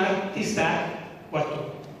Jézus, ti már tiszták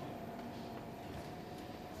vagytok.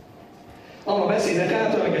 Ama beszédek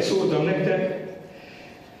által, amiket szóltam nektek,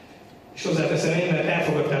 és hozzáteszem én, mert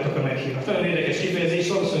elfogadtátok a meghívást. Nagyon érdekes kifejezés,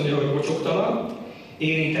 azt mondja, hogy bocsoktalan,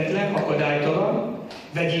 érintetlen, akadálytalan,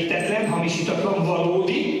 vegyítetlen, hamisítatlan,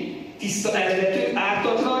 valódi, tiszta eredetű,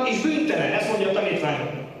 ártatlan és bűntelen. Ezt mondja a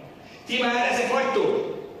tanítványoknak. Ti már ezek vagytok.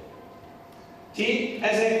 Ti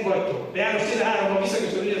ezek vagytok. De János 13-ban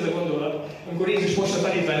visszaköszön, ez a gondolat, amikor Jézus most a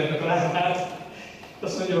tanítványoknak a lábát,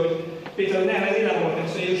 azt mondja, hogy Péter, hogy nem, ez én lábamat nem.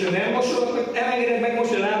 Azt mondja Jézus, hogy nem mosolod, elengeded meg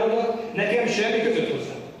most a lábadat, nekem semmi között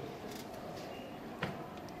hozzá.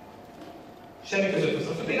 Semmi között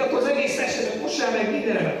hozzá. Én akkor az egész testemet mossál meg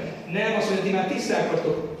mindenemet. Nem, azt mondja, ti már tiszták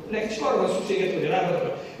vagytok. Neked csak arra van szükséged, hogy a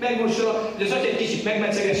lábadat megmossa, hogy az Atya egy kicsit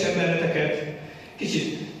megmecegessen benneteket,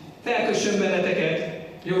 kicsit felkössön benneteket,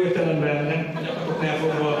 jó értelemben nem a nyakatoknál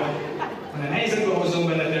fogva, hanem helyzetbe hozzon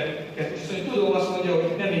benneteket, és azt mondja, tudom, azt mondja,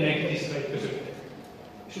 hogy nem mindenki tiszta itt közöttek.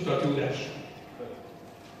 És utalt Júdás.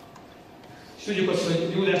 És tudjuk azt,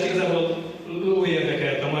 hogy Júdás igazából ló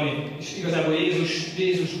érdekelt a mani, és igazából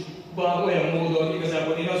Jézusban olyan módon,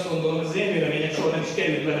 igazából én azt gondolom, hogy az én véleményem soha nem is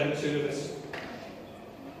került velem szőlővesző.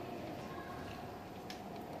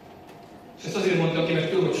 És ezt azért mondtam ki, mert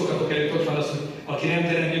tudom, hogy sokatok előtt ott van az, hogy aki nem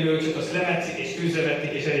terem gyümölcsöt, azt lemetszik, és tűzre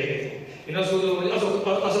vették, és elégetik. Én azt gondolom, hogy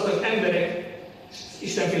azok az emberek,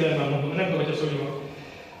 Isten félelemmel mondom, nem tudom, hogy az hogy van,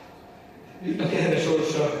 jutnak erre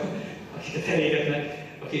sorsra, akiket elégetnek,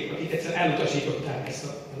 akik egyszerűen elutasították ezt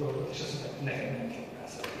a dolgot, és azt mondták, nekem nem kell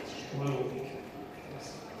rászállni Jézus, valódik.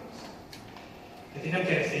 Tehát én nem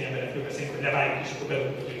keresztény emberekről beszélünk, hogy levágjuk, és akkor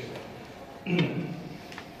belőlük a tűzbe.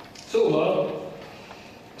 Szóval,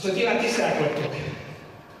 az, hogy nyilván tiszták vagytok.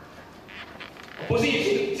 A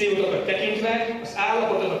pozíciótokat tekintve, az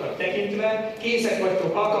állapototokat tekintve, készek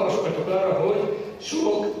vagytok, alkalmasok vagytok arra, hogy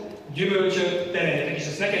sok gyümölcsöt teremjetek. És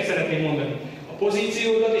ezt neked szeretném mondani. A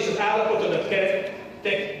pozíciódat és az állapotodat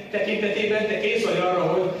tekintetében te kész vagy arra,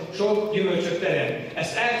 hogy sok gyümölcsöt terem.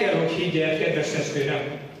 Ezt el kell, hogy higgyed, kedves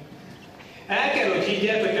testvérem. El kell, hogy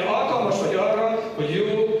higgyed, hogy te alkalmas vagy arra, hogy jó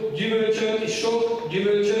gyümölcsöt és sok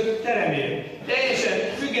gyümölcsöt teremjél. Teljesen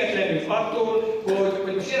függetlenül attól,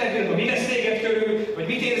 hogy most jelen pillanatban mi lesz téged körül, vagy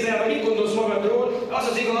mit érzel, vagy mit gondolsz magadról, az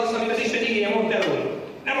az igaz, amit az Isten igéje mond el.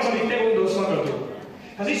 Nem az, amit te gondolsz magadról.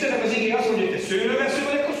 Ha az Istennek az igéje azt mondja, hogy te szőlővesző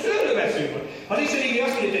vagy, akkor szőlővesző vagy. Ha az Isten igéje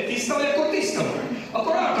azt mondja, hogy te tiszta vagy, akkor tiszta vagy.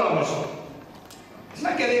 Akkor alkalmas vagy. Ezt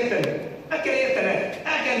meg kell érteni. Meg kell értened.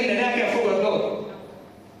 El kell fogadnod.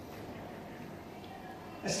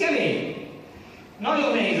 Ez kemény.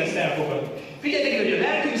 Nagyon nehéz ezt elfogadni. Figyeljetek, hogy a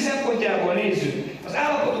lelkünk szempontjából nézzük, az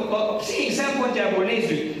állapotunk, a pszichik szempontjából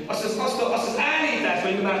nézzük, azt az állítást,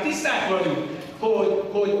 hogy mi már tiszták vagyunk,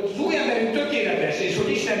 hogy az új emberünk tökéletes, és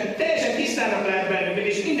hogy Isten teljesen tisztának lát bennünket,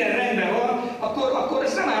 és minden rendben van, akkor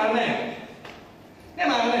ez nem áll meg.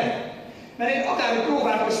 Nem áll meg. Mert én akárhogy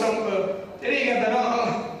próbálkoztam régebben,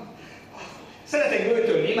 szeretek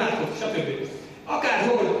böjtölni, imádkozni, stb.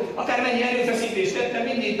 Akármennyi erőfeszítést tettem,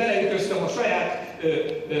 mindig beleütöztem a saját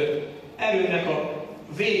erőnek a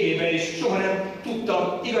végébe, és soha nem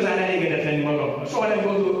tudtam igazán elégedett lenni magammal. Soha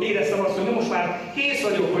nem éreztem azt, hogy most már kész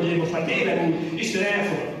vagyok, hogy én most már tényleg úgy Isten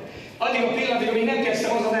elfogad. Addig a pillanatig, amíg nem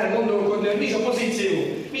kezdtem azon elgondolkodni, hogy mi is a pozíció,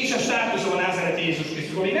 mi is a státuszom a názáreti Jézus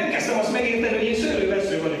Krisztus, amíg nem kezdtem azt megérteni, hogy én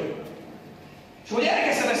szőlővesző vagyok. És hogy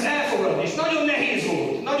elkezdtem ezt elfogadni, és nagyon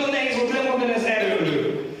nehéz volt lemondani az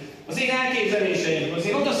erőről. Az én elképzeléseimből, az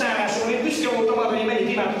én odaszállásomról, én büszke voltam arra, hogy én mennyit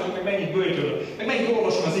imádkozok, meg mennyit böjtölök, meg mennyit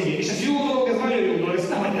olvasom az igét. És ez jó dolog, ez nagyon jó dolog, ezt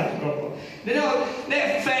nem hagyjátok abba. De ne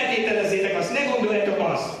feltételezzétek azt, ne gondoljátok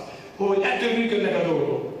azt, hogy ettől működnek a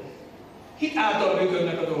dolgok. Hit által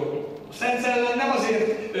működnek a dolgok. A Szent Szellem nem azért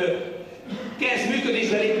kezd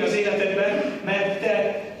működésbe lépni az életedben, mert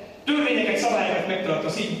te törvényeket, szabályokat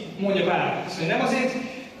megtartasz, így mondja Pál. Azt mondja, nem azért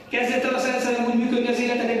kezdett el a Szent Szellem úgy működni az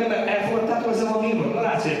életetekben, mert elfogadtátok az evangéliumot? Na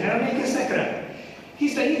látszólag, nem emlékeztek rá?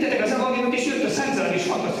 Hittetek az evangéliumot, és jött a Szent Szellem, és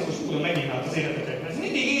fantasztikus módon megnyilvánt az életetekben. Ez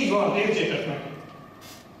mindig így van, értsétek meg.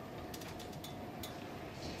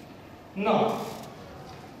 Na,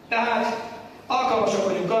 tehát alkalmasak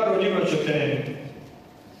vagyunk arra, hogy gyümölcsöt teremjünk.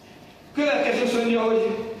 Következő azt mondja, hogy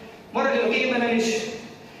maradjanak én bennem, és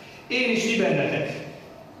én is ti bennetek.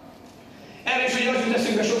 Erre is, hogy az jut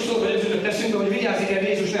eszünkbe sokszor, vagy az jutott eszünkbe, hogy vigyázni kell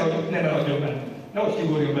Jézus, nehogy ne maradjon benne. Nehogy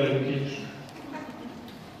kigorjon belőlünk Jézus.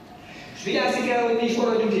 És vigyázni kell, hogy mi is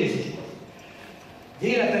maradjunk Jézusban.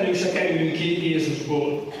 Véletlenül se kerüljünk ki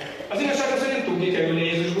Jézusból. Az igazság az, hogy nem tudunk kikerülni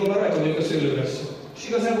Jézusból, mert rajta vagyunk a szőlővesző. És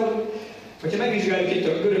igazából, hogyha megvizsgáljuk itt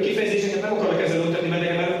a görög kifejezéseket, nem akarok ezzel mutatni,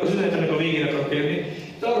 mert az üzenetemnek a végén akarok érni.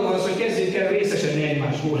 De arról van az, hogy kezdjünk el részesedni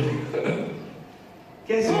egymásból.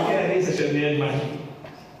 Kezdjünk el részesedni egymásból.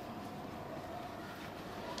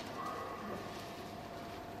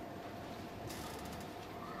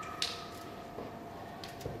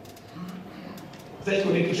 Az 1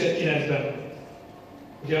 Korintus 1.9-ben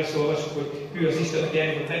ugye azt olvasjuk, hogy ő az Isten, aki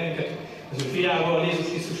elhívott bennünket az ő fiával, Jézus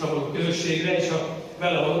Krisztussal való közösségre, és a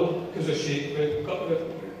vele való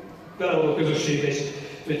közösségre is.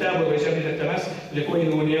 Ő táborban is említettem ezt, hogy a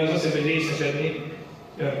koinónia az azt jelenti, hogy részesedni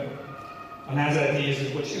a názáreti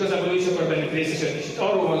Jézusból. És igazából ő is akar bennünk részesedni. És itt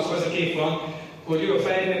arról van szó, ez a kép van, hogy ő a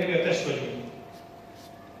fej, meg mi a test vagyunk.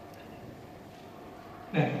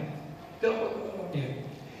 Nem. De igen.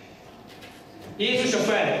 Jézus a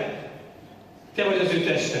fej. Te vagy az ő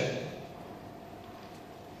teste.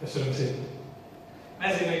 Köszönöm szépen.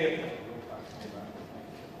 Ezért megértem.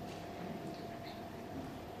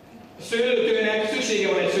 A szőlőtőnek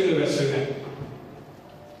szüksége van egy szőlőveszőnek.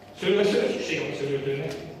 Szőlőveszőre szüksége van a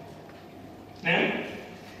szőlőtőnek. Nem?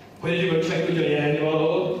 Hogy a gyümölcs meg tudjon jelenni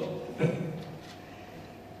valahol.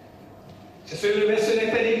 És a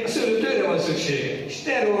szőlőveszőnek pedig a szőlőtőre van szüksége. És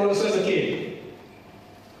te erről van szó ez a kép.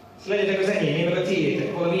 Legyetek az enyém, meg a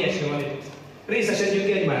tiétek. Valami ilyesmi van itt.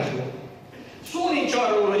 Részesedjünk egymásból. Szó nincs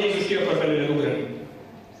arról, hogy Jézus ki akar belőle ugrani.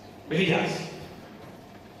 Hogy vigyázz.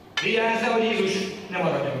 Vigyázz, de hogy Jézus nem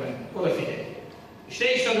maradjon benne. Odafigyelj. És te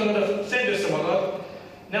is tanulod, szedd össze magad,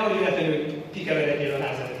 nehogy véletlenül kikeveredjél a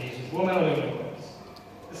názáreti Jézusból, mert nagyon nem van ez.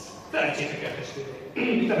 Ezt felejtsétek el,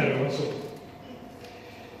 testvérek. Itt nem erről van szó.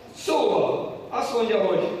 Szóval azt mondja,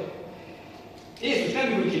 hogy Jézus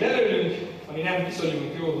nem ül ki belőlünk, ami nem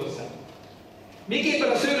viszonyulunk jól hozzá. Miképpen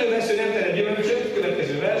a szőlővesző nem tered gyümölcsöt,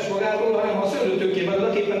 következő vers magától, hanem ha a szőlőtőké marad,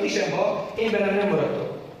 aképpen ti sem, ha én bennem nem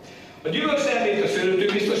maradtok. A gyümölcs termét a szőlőtő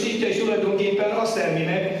biztosítja, és tulajdonképpen azt termi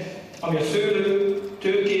meg, ami a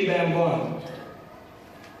szőlőtőkében van.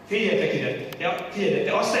 Figyeljetek ide! Ja, figyeljetek,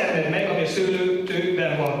 te azt termed meg, ami a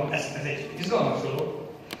szőlőtőben van. Ez egy izgalmas dolog.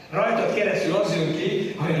 Rajtad keresztül az jön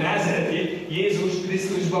ki, ami a názáreti Jézus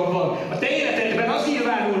Krisztusban van. A te életedben az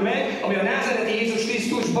nyilvánul meg, ami a názáreti Jézus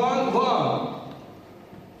Krisztusban van.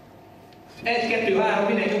 1, 2, 3,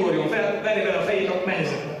 mindenki ugorjon fel, verje vele a fejét a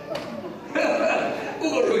mennyezetbe.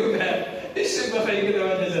 Ugorjunk fel, és szünk a fejét a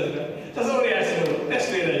mennyezetbe. Ez az óriási dolog,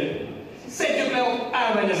 testvéreim. Szedjük le a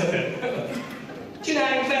álmennyezetet.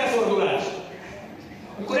 Csináljunk felfordulást.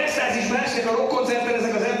 Amikor extázisban esnek a rockkoncerten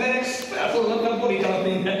ezek az emberek, felfordulnak, borítanak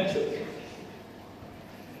mindent.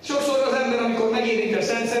 Sokszor az ember, amikor megérint a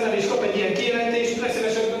Szent Szellem és kap egy ilyen kijelentést,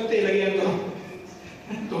 legszívesebben tényleg ilyen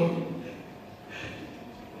nem tudom.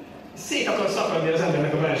 Szét akar szakadni az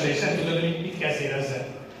embernek a belső, és nem tudod, hogy mit kezdjél ezzel.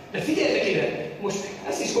 De figyeljetek ide, most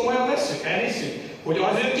ezt is komolyan vesszük, elhisszük, hogy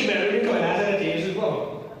az jön ki belőlünk, a názáreti Jézusban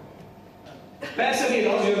van. Persze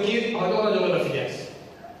miért az jön ki, ha nagyon odafigyelsz.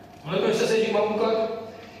 Hanem összeszedjük magunkat,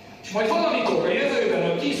 és majd valamikor a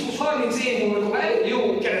jövőben, 10-20-30 év múlva, amikor már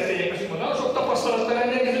jó keresztények leszünk, nagyon sok tapasztalattal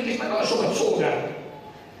rendelkezünk, és már nagyon sokat szolgálunk.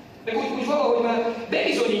 Meg úgy valahogy már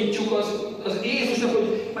bebizonyítjuk az Jézusnak,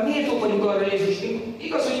 hogy már méltók vagyunk arra Jézus.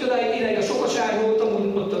 Igaz, hogy idáig a sokaság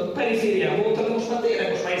voltam, ott a periférián voltam, de most már tényleg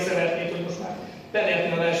most már észrevehetnék, hogy most már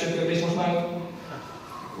belehetne a első körbe, és most már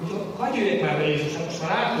hagyj jöjjek már be Jézusnak, most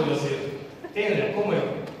már átod azért. Tényleg,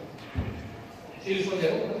 komolyan. És Jézus mondja,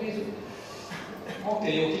 hogy Jézus,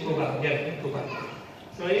 oké, jó, kipróbálom, gyere, kipróbálom.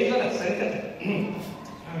 Szóval így van ez, szerintetek?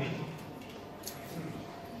 Nem így.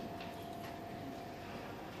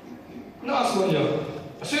 Na azt mondja,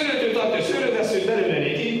 a szőlőtő tartja a szőlőveszőt, belőle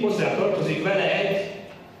néki, hozzá tartozik vele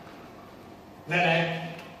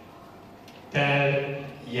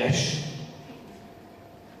teljes.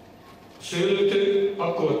 A szőlőtő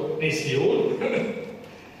akkor néz ki jól,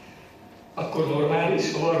 akkor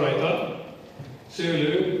normális, ha van rajta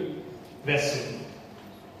szőlővesző.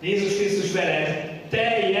 Jézus Krisztus veled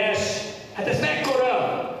teljes. Hát ez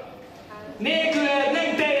mekkora? Nélküled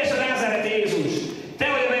nem teljes a názáreti Jézus. Te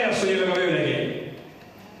vagy a menyasszony, meg a vőlegény.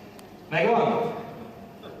 Megvan?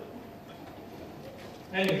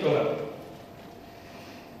 Menjünk tovább.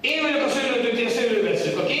 Én vagyok a szőlőtő, ti a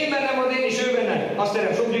szőlőveszők. Aki én bennem van, én is ő bennem. Azt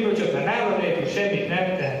terem sok gyümölcsöt, mert nálam nélkül semmit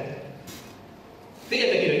nem tehet.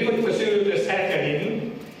 Figyeljetek ide, mi vagyunk a szőlőtő, ezt el kell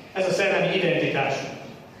hinnünk. Ez a szellemi identitás.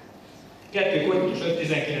 2 Korintus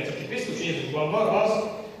 5.19, aki Krisztus Jézusban van, az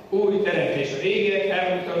új teremtés. A régiek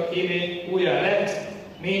elmúltak, ímé újjá lett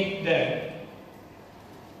minden.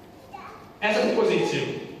 Ez a pozíció.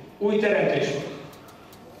 Új teremtés van.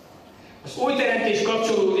 Az új teremtés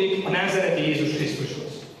kapcsolódik a názáreti Jézus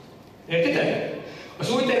Krisztushoz. Értitek?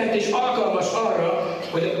 Az új teremtés alkalmas arra,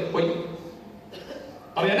 hogy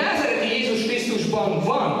ami a názáreti Jézus Krisztusban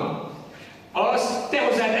van, az te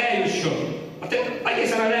hozzád eljusson.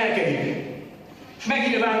 Egészen a lelkedig. És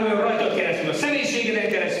megnyilvánuljon rajtad keresztül, a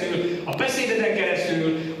személyiségeden keresztül, a beszédeden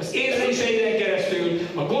keresztül, az érzéseiden keresztül,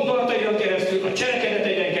 a gondolataiden keresztül, a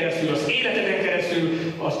cselekedeteiden keresztül, az életeden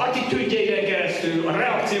keresztül, az attitűdjeiden keresztül, a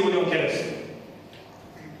reakciódon keresztül.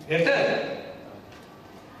 Érted?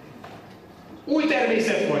 Új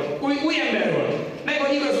természet vagy, új ember vagy, meg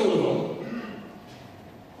vagy igazulva.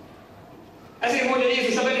 Ezért mondja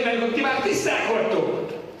Jézus a bennem, hogy ti már tiszták vagytok.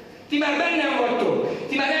 Ti már bennem vagytok.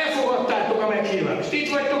 Ti már elfogadtátok a meghívást. Itt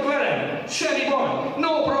vagytok velem. Semmi baj.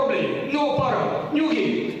 No problem. No para.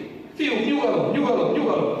 Nyugi. Fiúk, nyugalom, nyugalom,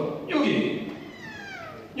 nyugalom. Nyugi.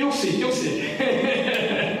 Nyugszik, nyugszik.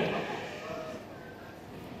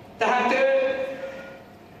 Tehát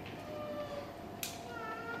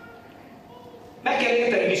meg kell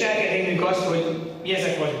értenünk és el kell érnünk azt, hogy mi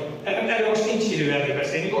ezek vagyunk. Erről most nincs idő erről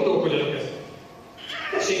beszélni. Gondolkodjatok ezen.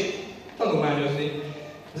 Tessék tanulmányozni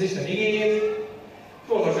az Isten igényét,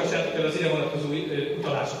 Olvasgassátok el az ide vonatkozó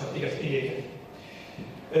utalásokat, igéket.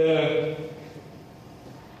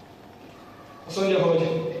 Azt mondja, hogy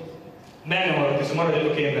benne maradjatok,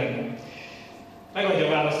 maradjatok én benne. Megadja a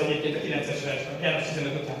választ egyébként a 9-es versben, János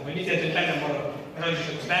 15 után, hogy mit jelent, hogy benne marad.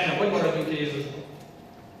 Maradjatok benne, hogy maradjunk Jézusban?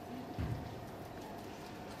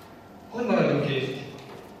 Hogy maradjunk Jézusban?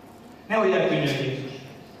 Nehogy eltűnjön Jézus.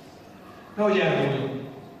 Nehogy elmúljunk.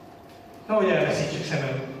 Nehogy elveszítsük szem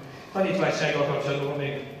előtt. Tanítványsággal kapcsolatban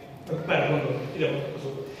még pár gondol, ide vonatkozó.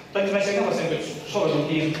 Tanítványság nem azt jelenti, hogy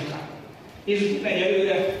szaladunk Jézus után. Jézus megy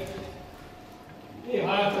előre, én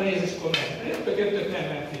hátra Jézus, akkor megy. Jöttök,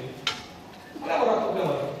 nem fél. Ha lemaradtok,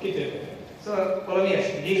 lemaradtok, kitértek. Szóval valami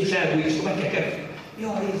ilyesmi. Jézus elbújik, és akkor meg kell kerülni.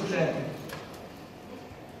 Ja, Jézus elbújik.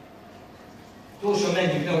 Gyorsan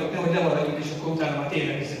menjünk, nehogy lemaradjunk, és akkor utána már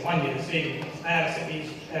tényleg hiszem, annyira lesz végül, elveszek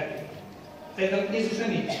Jézus, elbújik. Tehát Jézus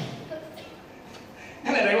nem így.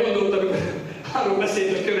 Nem erre gondoltam, amikor arról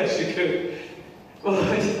beszélt, hogy kövessük őt.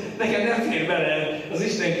 Valahogy nekem nem fér bele az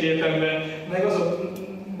Isten képemben, meg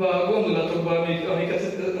azokban a gondolatokban, amiket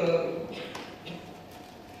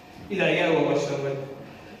idáig elolvastam, vagy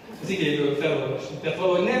az igéből felolvastam. Tehát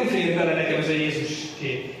valahogy nem fér bele nekem ez a Jézus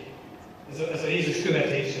kép, ez a Jézus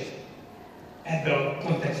követése ebbe a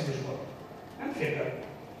kontextusban. Nem fér bele.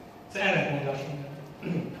 Ez ellentmondás minden.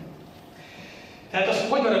 Tehát azt,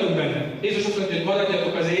 hogy maradunk benne? Jézus azt mondja, hogy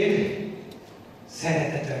maradjatok az én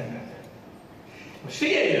szeretetemben. Most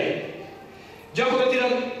figyelj ide!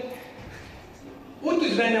 Gyakorlatilag úgy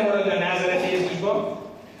tudsz benne maradni a názáreti Jézusban,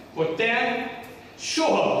 hogy te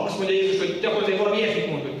soha, azt mondja Jézus, hogy gyakorlatilag valami ilyesmit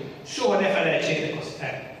mond, hogy soha ne felejtsétek azt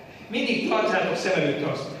el. Mindig tartsátok szem előtt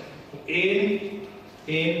azt, hogy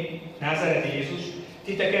én, názáreti Jézus,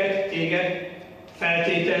 téged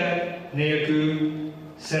feltétel nélkül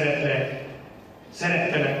szerettelek,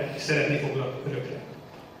 és szeretni foglak örökre.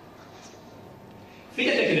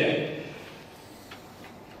 Figyeljetek ide!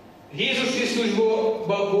 Jézus Krisztusból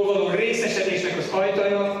való részesedésnek az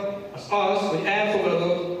ajtaja az, hogy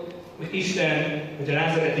elfogadod, hogy Isten, hogy a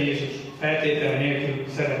názáreti Jézus feltétel nélkül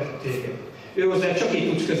szeret téged. Ő hozzá csak így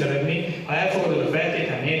tudsz közeledni, ha elfogadod a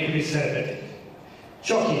feltétel nélküli szeretetét.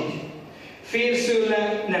 Csak így. Félsz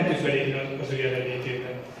tőle, nem tudsz belépni az ő jelenlétébe.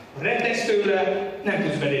 Ha rettegsz tőle, nem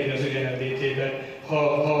tudsz belépni az ő jelenlétébe.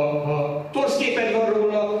 Ha torz képed van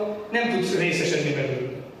róla, nem tudsz részesedni belőle.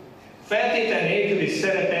 Feltétel nélküli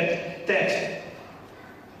szeretetet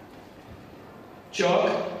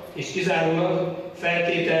csak és kizárólag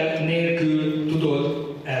feltétel nélkül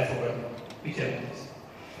tudod elfogadni. Mit jelent ez?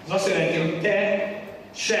 Az azt jelenti, hogy te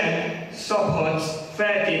sem szabhatsz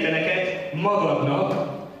feltételeket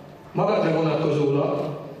magadra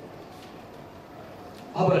vonatkozólag,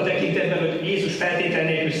 abban a tekintetben, hogy Jézus feltétel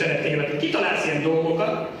nélkül szeret téged. Kitalálsz ilyen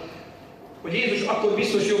dolgokat, hogy Jézus akkor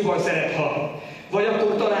biztos jobban szeret, ha. Vagy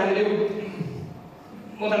akkor talán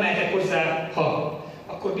oda mehetek hozzá, ha.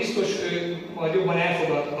 Akkor biztos ő majd jobban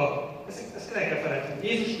elfogad, ha. Ezt el kell felejteni.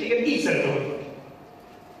 Jézus téged így szeret, ahogy vagy.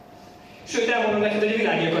 Sőt, elmondom neked, hogy a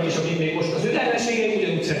világiakat is, akik még most az ő ellenségei,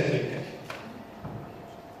 ugyanúgy szeret őket.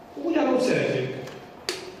 Ugyanúgy szeret őket.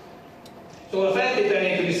 Szóval a feltétel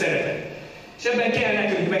nélküli szeretet. És ebben kell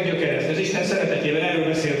nekünk meggyökerezni, az Isten szeretetében, erről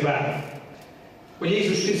beszélt Pál. Hogy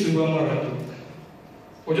Jézus Krisztusban maradjunk.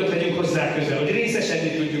 Hogy ott legyünk hozzá közel, hogy részesedni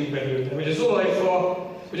tudjunk belőle, hogy az olajfa,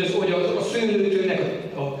 hogy a szőlőtőnek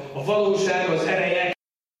a valóság, az ereje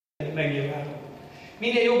megnyilvánul.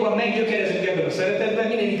 Minél jobban meggyökerezünk ebben a szeretetben,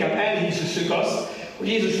 minél inkább elhisszük azt, hogy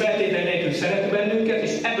Jézus feltétel nélkül szeret bennünket,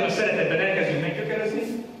 és ebben a szeretetben elkezdünk meggyökerezni,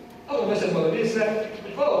 azon veszed magad észre,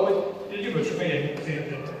 hogy valahogy a gyümölcsök megjelenik az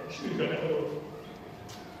életedben, és működnek a dolgok.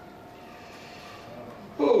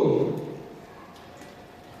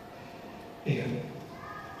 Igen.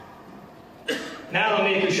 Nálam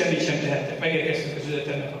nélkül semmit sem tehettek. Megérkeztünk az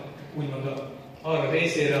üzletemnek úgymond arra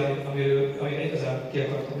részére, amire igazán ki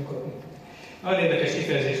akartam mutatni. Nagyon érdekes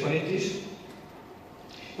kifejezés van itt is.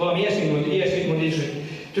 Valami ilyesmit mond is, hogy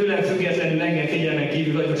tőlem függetlenül engem figyelmen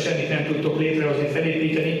kívül hagyva semmit nem tudtok létrehozni,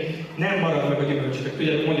 felépíteni, nem marad meg a gyümölcsötök.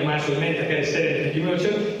 Tudjátok, mondja másról, hogy menjetek el és terjedjetek a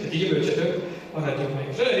gyümölcsöt, tehát a gyümölcsötök maradjon meg.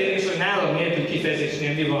 És olyan érdekes, hogy nálam nélkül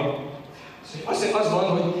kifejezésnél mi van. Az van,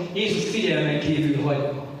 hogy Jézus figyelmen kívül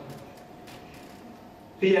hagyja.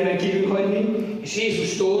 Figyelmen kívül hagyni, és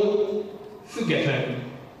Jézustól függetlenül.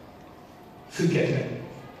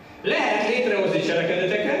 Lehet létrehozni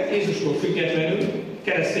cselekedeteket Jézustól függetlenül,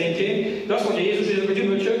 keresztényként, de azt mondja Jézus, hogy ezek a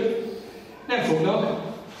gyümölcsök nem fognak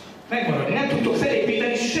megmaradni. Nem tudtok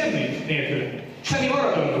felépíteni semmit nélkül. Semmi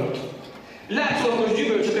maradandót. Látszólagos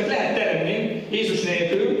gyümölcsöket lehet teremni Jézus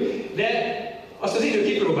nélkül, de azt az idő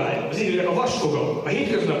kipróbálja. Az időnek a vasfoga, a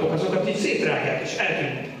hétköznapok azokat így szétrágják és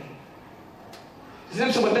eltűnnek. Ez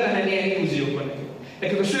nem szabad belemenni ilyen illúziókba nekünk.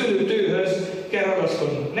 Nekünk a szőlőtőhöz kell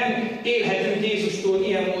ragaszkodnunk. Nem élhetünk Jézustól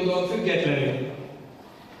ilyen módon függetlenül.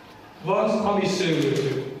 Van hamis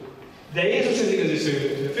szőlőtő. De Jézus az igazi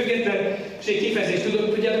szőlőtő. Függetlenség kifejezést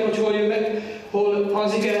tudjátok, hogy hol jön meg? Hol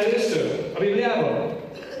hangzik el először? A Bibliában?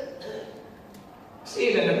 Az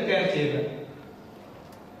Édennek a kertjében.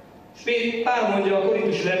 És Pál mondja a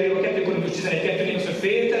Korintusi levélben, a 2 Korintus 11.2-nél, hogy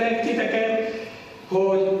féltenek titeket,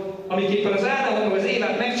 hogy amiképpen az Ádámnak az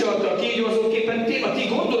Évát megcsalta a kígyó, azonképpen a ti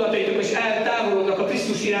gondolataitok is eltávolodnak a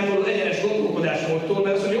Krisztus irányuló egyenes gondolkodásmódtól,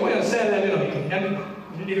 mert azt mondja, olyan szellem jön, amit mi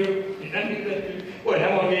nem hirdettünk, olyan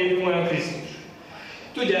evangélium, olyan Krisztus.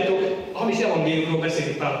 Tudjátok, a hamis evangéliumról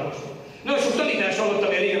beszélik Pál apostol. Nagyon sok tanítást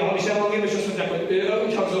hallottam én régen a hamis evangélium, és azt mondják, hogy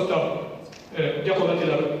úgy hangzott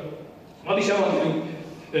gyakorlatilag a hamis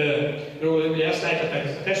evangéliumról, ugye azt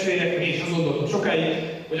állították a testvérek, én is azt gondoltam sokáig,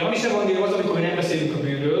 hogy a hamis evangélium az, amikor nem beszélünk a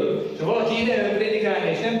bűnről, és ha valaki ide prédikálni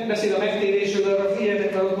és nem beszél a megtérésről, arra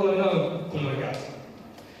figyeljetek, mert valami nagyon komoly gáz.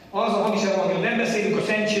 Az a hamis evangélium, nem beszélünk a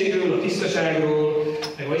szentségről, a tisztaságról,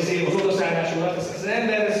 meg az odaszállásról, hát az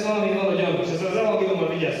ember, ez valami gyanús, ez az evangéliummal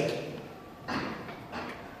vigyázzatok.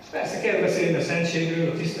 És persze kell beszélni a szentségről,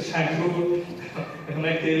 a tisztaságról, meg a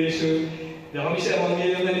megtérésről, de a hamis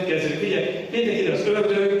evangélium nem itt kezdődik. Figyeljetek ide az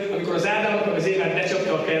ördög, amikor az Ádámnak az Évát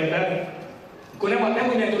becsapta a kertben, akkor nem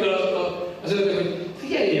úgy ment oda az ördög, hogy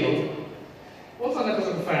figyeljél jó, ott vannak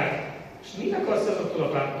azok a fák, és mit akarsz azoktól a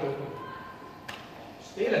fáktól?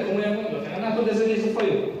 És tényleg komolyan mondod, nem látod ez egész a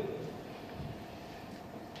fajó?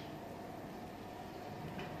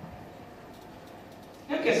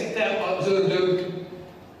 Nem kezdett el az ördög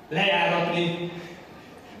lejáratni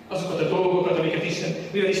azokat a dolgokat, amiket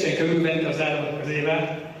mivel Isten körülvette az Ádámnak az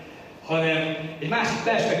Évát, hanem egy másik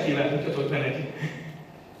perspektívát mutatott be neki.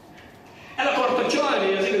 El akarta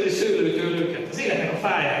csalni az igazi szőlőtől őket, az életnek a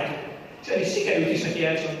fájától. És el is sikerült is neki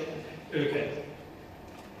elcsalni őket.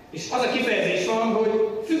 És az a kifejezés van, hogy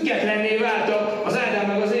függetlenné váltak az Ádám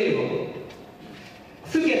meg az Éva. A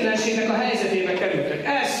függetlenségnek a helyzetébe kerültek.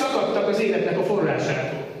 Elszakadtak az életnek a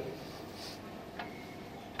forrásától.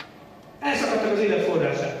 Elszakadtak az élet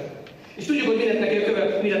forrásától. És tudjuk, hogy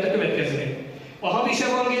mi lett a következmény. A hamis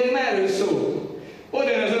evangélium erről szól.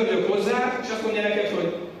 Oda jön az ördög hozzá, és azt mondja neked,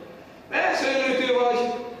 hogy szőlőtő vagy,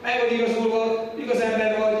 meg vagy igazulva, igaz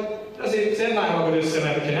ember vagy, de azért szedd már magad össze,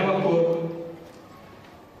 mert ha nem, akkor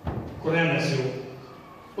nem lesz jó.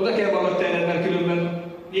 Oda kell magad tenned, mert különben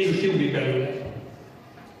Jézus kiugrik belőle.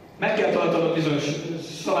 Meg kell tartanod bizonyos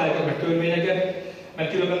szabályokat, meg törvényeket,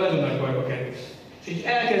 mert különben nagyon nagy bajba kerülsz. És így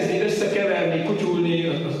elkezdi összekeverni, kutyulni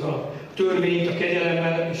a törvényt a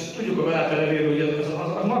kegyelemmel, és tudjuk a Gáláta levélről, hogy az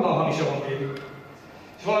maga a hamis evangélium.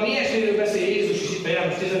 És valami ilyesmiről beszél Jézus is itt a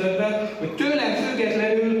János 15-ben, hogy tőlem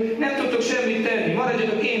függetlenül nem tudtok semmit tenni,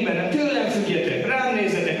 maradjatok én bennem, tőlem függjetek, rám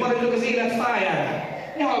nézzetek, maradjatok az élet fáján.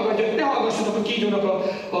 Ne hallgassatok a kígyónak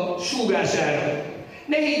a súgására.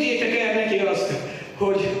 Ne higgyétek el neki azt,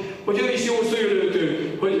 hogy ő is jó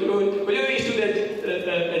szőlőtő, hogy ő is tud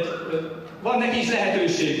van neki is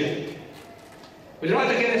lehetősége. Hogy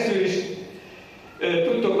rajta keresztül is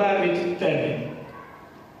tudtok bármit tenni.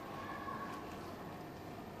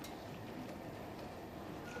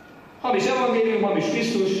 Hamis evangélium, hamis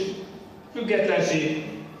Krisztus, függetlenség,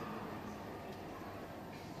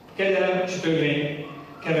 kegyelem és törvény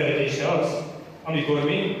keveredése az, amikor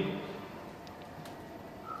mi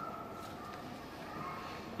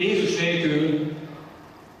Jézus nélkül,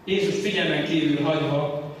 Jézus figyelmen kívül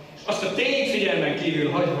hagyva, és azt a tényt figyelmen kívül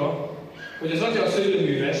hagyva, hogy az Atya a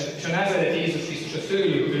szőlőműves, és a názáreti Jézus Krisztus a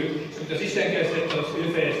szőlőtő, és amit az Isten kezdett, az ő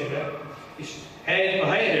fejezi be, és a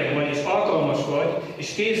helyre vagy, és alkalmas vagy,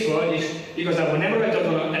 és kész vagy, és igazából nem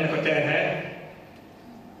rajtad van ennek a terhe,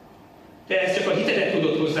 te ezt csak a hitedet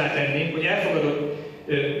tudod hozzátenni, hogy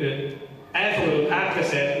elfogadod,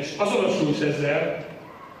 átveszed, és azonosulsz ezzel.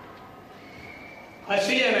 Ha ezt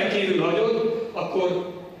figyelmen kívül hagyod,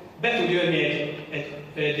 akkor be tud jönni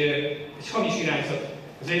egy hamis irányzat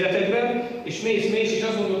az életedben, és mész, és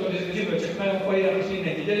azt mondod, hogy ez a gyümölcsök nagyon fajrák, és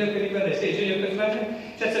mindenki gyönyörködik benne, és te is gyönyörködsz benne,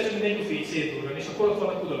 és egyszer csak mindenki fígy szétdurran, és akkor ott van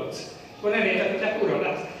a kudarc. Akkor nem érted, hogy akkor uram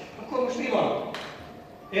látsz. Akkor most mi van?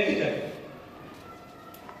 Értitek?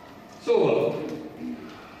 Szóval,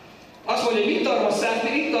 azt mondja, hogy mit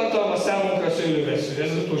tartalmaz számunkra a szőlővessző?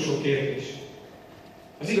 Ez az utolsó kérdés.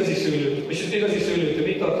 Az igazi szőlőtő, és az igazi szőlőtő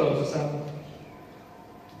mit tartalmaz a számunkra?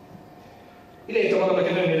 Ideírtam magamnak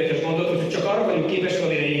egy nagyon érdekes mondatot, hogy csak arra vagyunk képesek,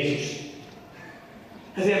 amire Jézus.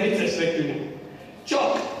 Ez ilyen viccesnek tűnik.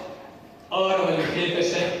 Csak arra vagyunk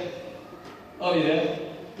képesek, amire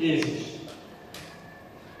Jézus.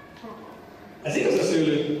 Ez igaz a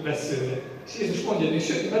szőlővesszőre. És Jézus mondja, hogy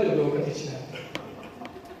sőt, nagyobb dolgokat is csinál.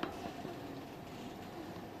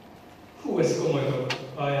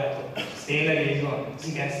 az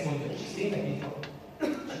ige ezt mondja, és ez tényleg így van. És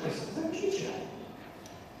ezt az ember mit csinál?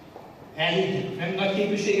 Elhinni. Nem nagy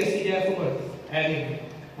képűség ezt így elfogadni? Elhinni.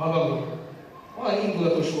 Magamról. Olyan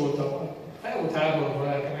indulatos voltam. Fel volt háborúban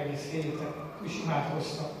lelkem egész héten. És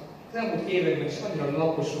imádkoztam. Az elmúlt években is annyira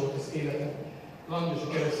lapos volt az életem. Langyos a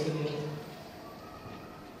keresztény élet.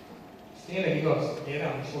 Ez tényleg igaz? Én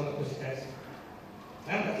rám is vonatkozik ez.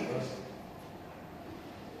 Nem lett igaz.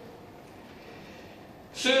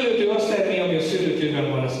 Szőlőtő azt termi, ami a szőlőtőben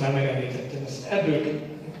van, azt már megemlítettem. Ezt ebből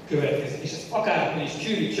következik. És ezt akárhogy is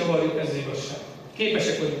csűrjük, csavarjuk, ez az igazság.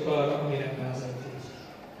 Képesek vagyunk arra, amire Názáret Jézus.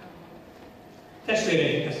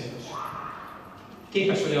 Testvéreim, ez az igazság.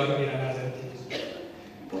 Képes vagy arra, amire Názáret Jézus.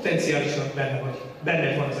 Potenciálisan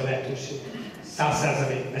benned van ez a lehetőség. 100%,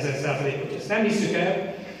 1000%-ot. Ezt nem hiszük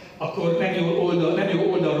el, akkor nem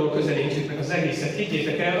jó oldalról közelítjük meg az egészet.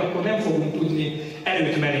 Higgyétek el, akkor nem fogunk tudni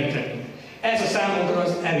erőt meríteni. Ez a számunkra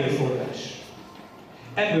az erőforrás.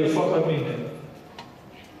 Ebből fakad minden.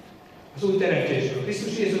 Az új teremtésből.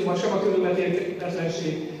 Krisztus Jézusban sem a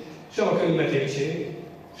körülmetéltség, sem a körülmetéltség,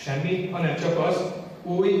 semmi, hanem csak az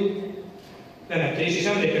új teremtés. És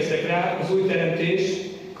emlékeztek rá, az új teremtés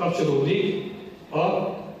kapcsolódik a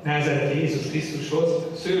názáreti Jézus Krisztushoz,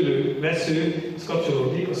 szőlő, vesző, az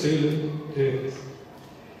kapcsolódik a szőlőtőhöz.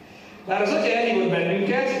 Bár az Atya elhívott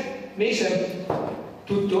bennünket, mégsem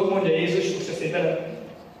tudtok, mondja Jézus, most ezt én bele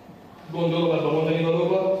gondolom abba mondani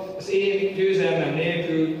valóba, az én győzelmem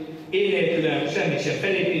nélkül, én nélkülem semmit sem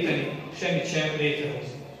felépíteni, semmit sem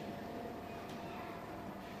létrehozni.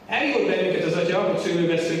 Elhívott bennünket az Atya, hogy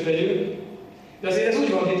szőlőveszők legyünk, de azért ez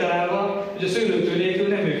úgy van kitalálva, hogy a szőlőtő nélkül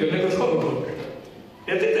nem működnek az alapok.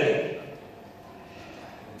 Értitek?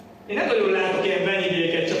 Én nem nagyon látok ilyen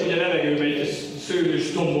venyigéket, csak ugye a levegőben, itt a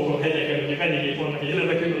szőlős dombokon, hegyeken, ugye venyigék vannak egy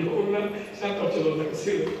levegőben, és nem kapcsolódnak a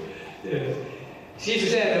szőlők. És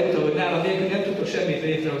Jézus erre utal, hogy nálam nélkül nem tudtok semmit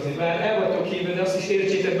létrehozni. Bár el vagytok hívva, de azt is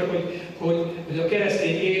értsétek meg, hogy a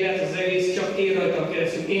keresztény élet, az egész csak én rajtam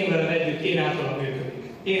keresztül, én velem együtt, én általam működik.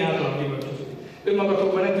 Én általam gyümölcsözök.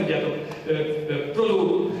 Önmagatokban nem tudjátok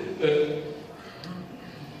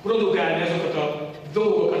produkálni azokat a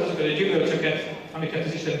dolgokat, azokat a gyümölcsöket, amiket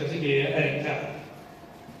az Istennek az igéje elénk tár.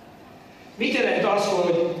 Mit jelent az,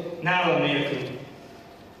 hogy nálam nélkül?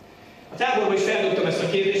 A táborban is feldobtam ezt a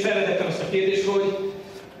kérdést, felvetettem ezt a kérdést,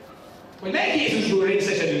 hogy melyik Jézusból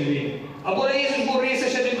részesedünk mi? Abból a Jézusból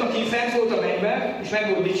részesedünk, aki fent volt a mennyben, és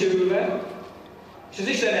meg volt dicsőülve, és az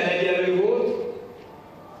Istennel egyenlő volt,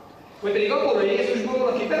 vagy pedig abból a Jézusból,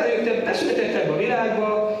 aki beszületett ebbe a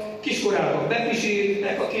világba, kiskorában bepisírt,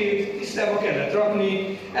 megakírt, tisztába kellett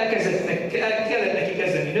rakni, kellett neki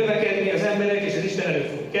kezdeni növekedni az emberek, és az Isten előtt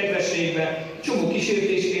fog kedvességbe, csomó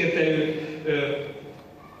kísértés érte őt,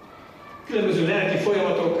 különböző lelki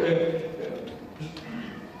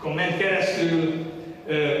folyamatokon ment keresztül,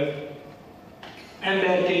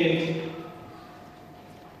 emberként.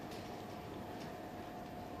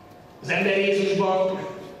 Az ember Jézusban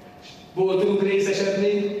tudunk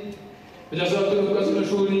részesedni, hogy azzal tudunk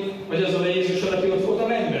azonosulni, vagy azzal a Jézussal, aki ott volt a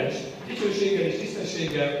mennyben is. Dicsőséggel és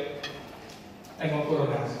tisztességgel meg van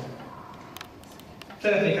koronázva.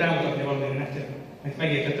 Szeretnék rámutatni valamire nektek, mert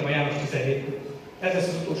megértettem a János 17-ből. Ez lesz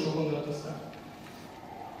az utolsó gondolat aztán.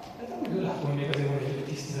 De nem látom, hogy még azért van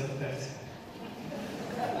egy 10-15 perc.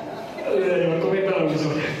 Jó, akkor még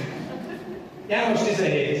belehúzom. János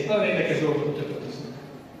 17. Nagyon érdekes dolgot mutatott az.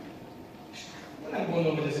 Nem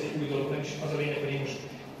gondolom, hogy ez egy új dolog, nem is az a lényeg, hogy én most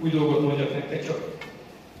új dolgot mondjak nektek,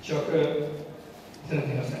 csak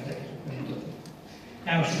szeretném azt nektek megmutatni.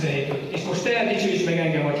 János 17. És most te dicsőíts meg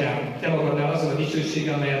engem, Atyám, te magadnál azzal a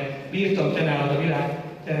dicsőséggel, amelyet bírtam te nálad a világ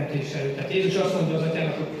teremtése előtt. Tehát Jézus azt mondja az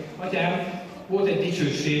Atyának, hogy Atyám, volt egy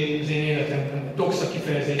dicsőség az én életemben, doxa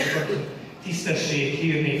kifejezés, tisztesség,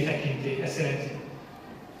 hírnév, tekintély, ezt jelenti.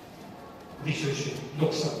 Dicsőség,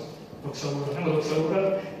 doxa óra, nem a doxa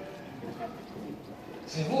óra.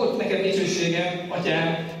 Szóval volt nekem dicsőségem,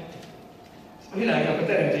 Atyám, a világnak a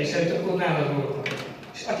teremtése előtt, akkor nálad voltam.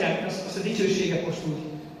 És Atyám, azt a dicsőséget most úgy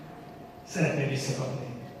szeretném visszakapni.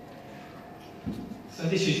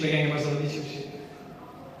 Szóval dicsőíts meg engem azzal a dicsőséggel.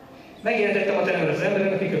 Megjelentettem a te neved az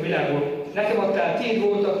emberek, akik a világból nekem adtál, tiéd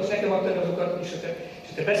voltak, és nekem adtad azokat, és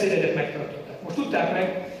a te beszédedet megtartották. Most tudták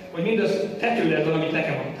meg, hogy mindaz te tőled van, amit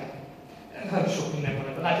nekem adtál. Nagyon sok minden van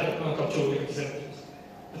ebben. Látjátok, nagyon kapcsolódik a 15-höz.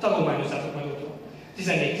 A tanulmányozzátok majd otthon.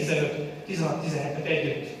 14, 15, 16, 17-et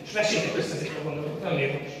együtt. És meséljétek össze ezeket a gondolatot. Nagyon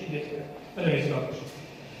érdekes, higgyétek el. Nagyon izgalmas.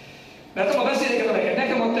 Mert a beszédeket, amelyeket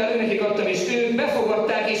nekem adtál, őnekik adtam, és ők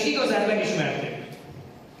befogadták, és igazán megismerték.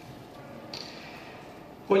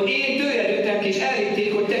 Hogy én tőled jöttem ki, és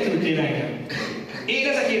elhitték, hogy te küldtél engem. Én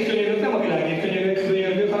ezekért könyörgök, nem a világért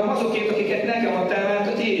könyörgök, hanem azokért, akiket nekem adtál, mert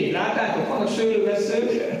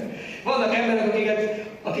emberek,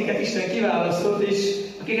 akiket Isten kiválasztott, és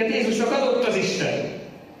akiket Jézusnak adott az Isten.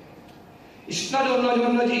 És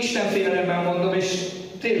nagyon-nagyon nagy Istenfélelemmel mondom, és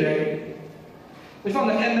tényleg, hogy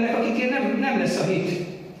vannak emberek, akikért nem lesz a hit.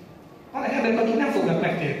 Vannak emberek, akik nem fognak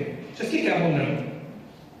megtérni. És ezt ki kell mondani.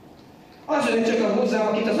 Az jön csak hozzám,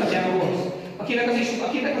 akit az atyám volt. Akinek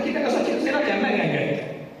az atyám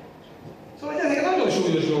megengedte. Szóval ezek nagyon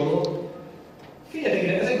súlyos dolgok. Figyeljetek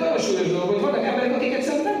ide, ezek nagyon súlyos dolgok, hogy vannak emberek, akik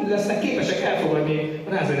egyszerűen nem lesznek képesek elfogadni a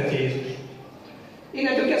názáreti Jézus.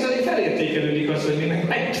 Innentől kezdve felértékelődik az, hogy mi meg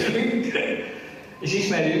megtörünk, és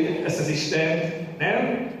ismerjük ezt az Istent,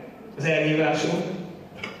 nem? Az elhívásunk.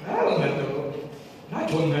 Nagyon nagy dolog.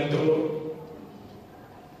 Nagyon nagy dolog.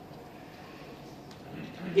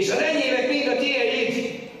 És az enyémek mind a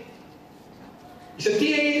tiéd. És a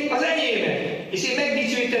tiéd az enyémek. És én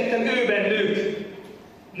megdicsőítettem ő bennük.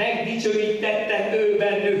 Megdicsőítettem ő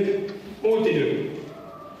bennük. Múlt idő.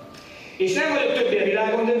 És nem vagyok többé a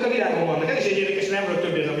világon, de ők a világon vannak. Ez is egy érdekes, nem vagyok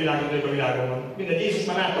többé ez a világon, de ők a világon van. Mindegy, Jézus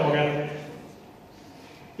már látta magát.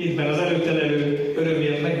 Ittben az előtte levő öröm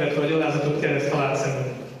miatt megverte a gyalázatot, kereszt halált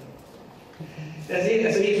szenvedett.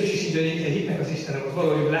 Ez a Jézus is így hitnek az Istenem, hogy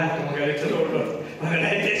valahogy látta maga előtt a dolgot.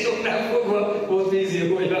 Mert egy soknál fogva volt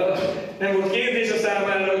vízió, hogy nem volt kérdés a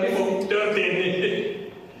számára, hogy mi fog történni.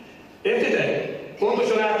 Értitek?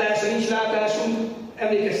 Pontos a látása, nincs látásunk.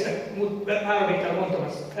 Emlékeztek, 3 héttel mondtam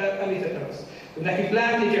azt, említettem azt. Hogy nekünk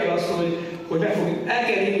látni kell azt, hogy el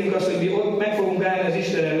kell hinnünk azt, hogy mi ott meg fogunk állni az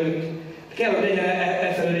Isten előtt. Kell, hogy legyen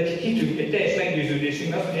elfelől egy hitünk, egy teljes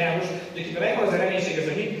meggyőződésünk. Azt mondja János, hogy akiben megvan az a reménység, ez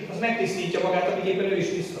a hit, az megtisztítja magát, amiképpen ő is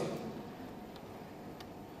tiszta.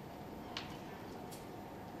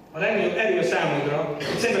 A legnagyobb erő számodra,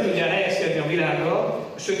 hogy szembe tudjál helyezkedni a világgal,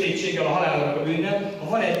 a sötétséggel, a halállal, a bűnnel, ha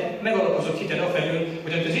van egy megalapozott hited afelől,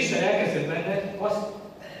 hogy amit az Isten elkezdett benned, azt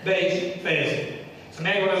be is fejezi.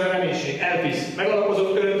 Szóval megvan az a reménység, elvisz,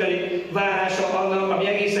 megalapozott örömteli várása annak, ami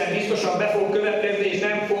egészen biztosan be fog következni, és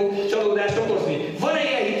nem fog csalódást okozni. Van-e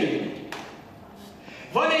ilyen hitünk?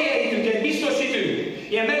 Van-e ilyen hitünk, egy biztos hitünk,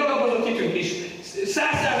 ilyen megalapozott hitünk is,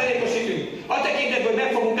 100%-os hitünk, a tekintetben, hogy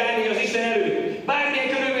meg fogunk állni az Isten előtt. Bármilyen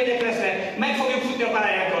körülmények lesznek, meg fogjuk futni a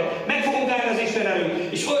pályánkat, meg fogunk állni az Isten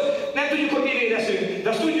előtt. És nem tudjuk, hogy mivé leszünk, de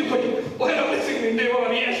azt tudjuk, hogy olyanok leszünk, mint ő,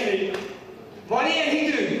 valami ilyesmi. Van ilyen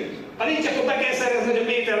hitünk? Ha nincs, akkor be kell szerezni, hogy a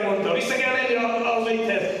Péter mondta. Vissza kell menni az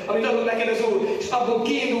hithez, amit adott neked az Úr, és abból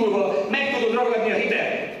kiindulva meg tudod ragadni a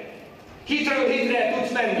hitet. Hitről hitre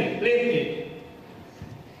tudsz menni, lépni.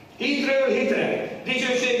 Hitről hitre,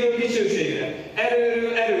 dicsőségről dicsőségre,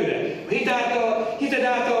 erőről erőre. Hited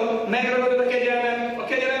által megragadod a kegyelmet, a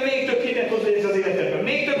kegyelem még több hitet hoz létre az életedben.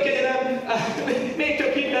 Még több kegyelem, még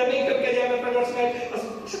több hitet, még több kegyelmet megadsz meg,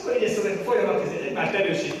 és akkor így ezt a folyamat egymást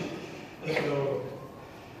erősít. Ezek a dolgok.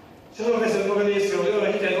 És azon veszed magad észre, hogy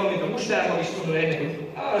olyan hited van, mint a mustárban, és tudod egynek,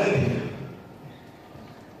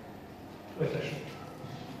 hogy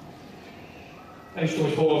nem is tudom,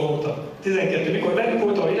 hogy hol voltam. 12. Mikor bennük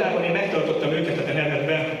voltam a világban, én megtartottam őket a te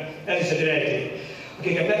nevedben. Ez is egy rejtély.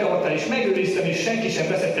 Akiket megavattál és megőriztem, és senki sem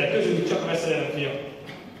veszett el közülük, csak a veszedelem fia.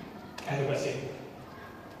 Erről beszélünk.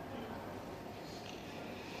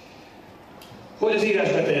 Hogy az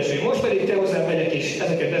írás beteljesül. Most pedig te hozzám megyek, és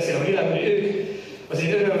ezeket beszélem a világban, hogy ők az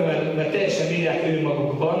én örömmel teljesen bírják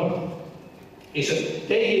önmagukban, és a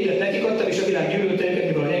te igédet nekik adtam, és a világ gyűlölte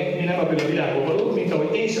őket, mi nem abból a világból való, mint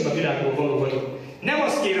ahogy én sem a világból való vagyok. Nem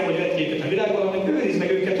azt kérem, hogy vedd ki őket a világból, hanem őrizd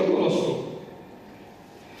meg őket a gonosztól.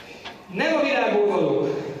 Nem a világból való,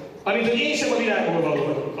 amint hogy én sem a világból való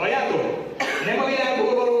vagyok. Halljátok? Nem a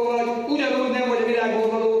világból való vagy, ugyanúgy nem vagy a világból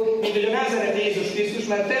való, mint hogy a názáreti Jézus Krisztus,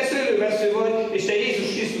 mert te szőlővesző vagy, és te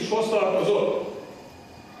Jézus Krisztushoz tartozol.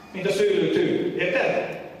 Mint a szőlőtő.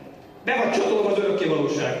 Érted? Be vagy csatolva az örökké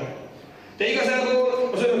valóságban. Te igazából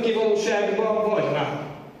az örökké valóságban vagy már.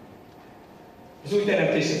 Az új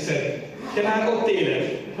teremtésed szerint. Te már ott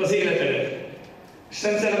éled az életedet. És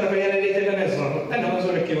Szent Szellemnek a jelenlétében ez van. Nem az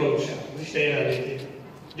örökké valóság, az Isten jelenlétében.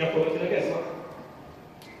 Gyakorlatilag ez van.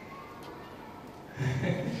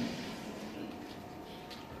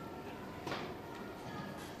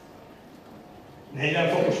 Negyven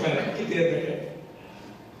fokos meleg. Kit érdekel?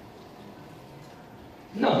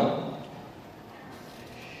 Na.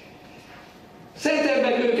 Szenteld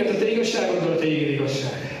meg őket a te igazságoddal, a te ígéd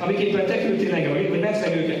igazság. Amiképpen te küldtél engem, hogy menj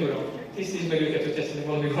meg őket, Uram. Tisztítsd meg őket, hogy tesznek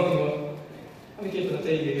valami gondol. Amiképpen a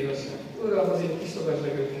te ígéd igazság. Uram, azért tisztogasd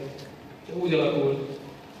meg őket. Te úgy alakul.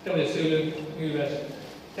 Te vagy a szőlő műves.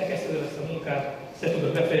 Te kezdted el ezt a munkát, ezt te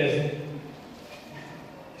tudod befejezni.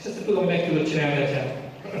 És ezt tudom, hogy meg tudod csinálni, Atyám.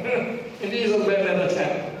 Én bízok benned,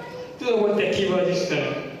 Atyám. Tudom, hogy te ki vagy,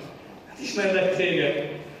 Istenem. Hát ismerlek téged.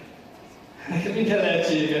 Neked minden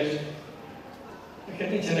lehetséges.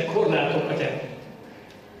 neked nincsenek korlátok, atyám.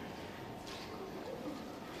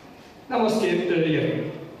 Nem azt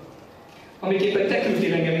írni. Amiképpen te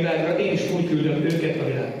küldtél engem világra, én is úgy küldöm őket a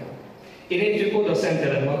világra. Én értük oda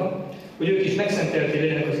szentelem magam, hogy ők is megszentelték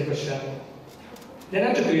legyenek az igazságban. De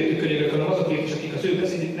nem csak őértük könyörgök, hanem azokért is, akik az ő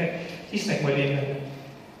beszédüknek hisznek majd én benne.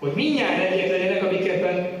 Hogy mindnyájan egyek legyenek,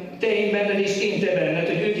 amiképpen te én benned és én te benned,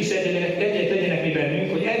 hogy ők is egyek legyenek mi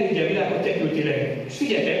bennünk, hogy elvédje a világot, te küldtél engem. És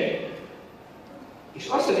figyeljetek, és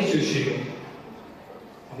azt a dicsőséget,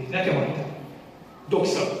 amit nekem adtál,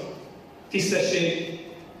 doxa, tisztesség,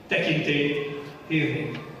 tekintély,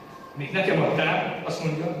 hírnév, amit nekem adtál, azt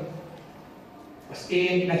mondja, azt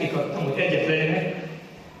én nekik adtam, hogy egyek legyenek,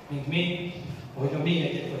 mint mi, ahogyan mi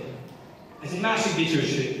egyek vagyunk. Ez egy másik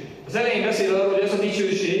dicsőség. Az elején beszél arról, hogy az a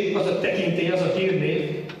dicsőség, az a tekintély, az a hírnév,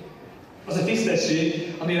 az a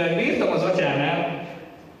tisztesség, amivel bírtam az atyánál,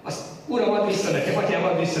 azt Uram, add vissza nekem, atyám,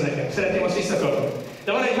 add vissza nekem, szeretném azt visszakapni.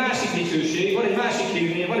 De van egy másik dicsőség, van egy másik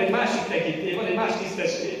hírnév, van egy másik tekintély, van egy másik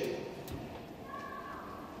tisztesség.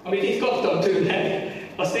 Amit itt kaptam tőle,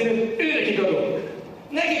 azt én őnekik adom.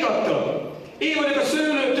 Nekik adtam. Én vagyok a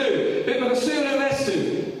szőlőtő, ők meg a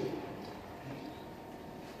szőlővessző.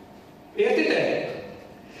 Értitek?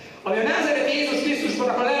 Ami a názereti Jézus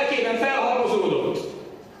Krisztusnak a lelkében felhalmozódott.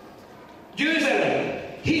 Győzelem,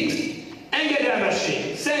 hit,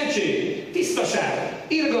 engedelmesség, szentség, tisztaság,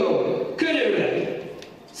 irgalom, könyörület,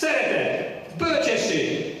 szeretet,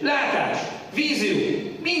 bölcsesség, látás, vízió,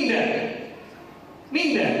 minden.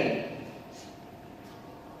 Minden.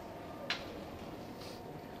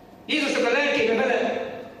 Jézusnak a lelkében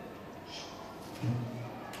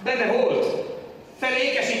benne volt.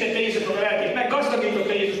 Felékesítette Jézusnak a lelkét,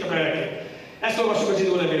 meggazdagította Jézusnak a lelkét. Ezt olvassuk a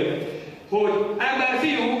zsidó levélben. Hogy ám bár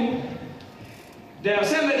fiú, de a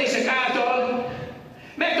szenvedések által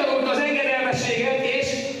megtanulta az engedelmességet, és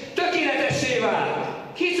tökéletessé vált.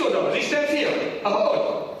 Kicsoda? Az Isten fia?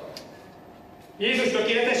 Ahol? Jézus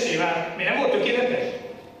tökéletessé vált. Mi nem volt tökéletes?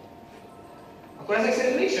 Akkor ezek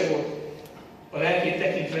szerint mégsem volt. A lelkét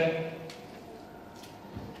tekintve,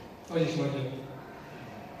 hogy is mondjam,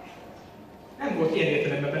 nem volt ilyen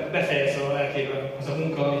értelemben befejezve a lelkében az a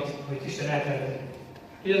munka, amit Isten eltervezett.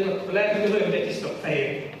 Ugye a lelkünk az olyan, mint egy tiszta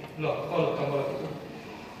fehér lap, hallottam valakit.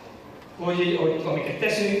 Hogy amiket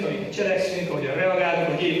teszünk, amiket cselekszünk, ahogyan reagálunk,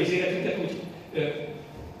 hogy éljük az életünket, úgy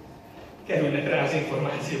kerülnek rá az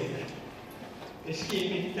információk. És ki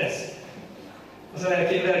mit tesz? Az a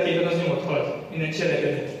lelkében az nyomot hagy. Minden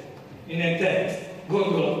cselekedet, minden tett,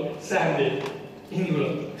 gondolat, szándék,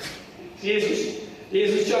 indulat. És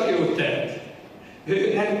Jézus csak jót tett.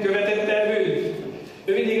 Ő nem követett el bűnt.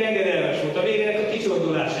 Ő mindig engedelmes volt. A végének a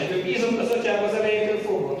kicsordulásáig. Ő bízott az atyába az elejétől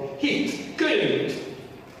fogva. Hit, könyörült.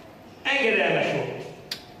 Engedelmes volt.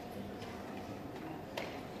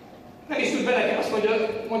 Nem is tud bele, azt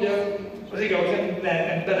mondja az ige, hogy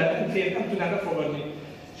nem tudnám befogadni.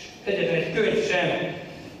 Egyetlen egy könyv sem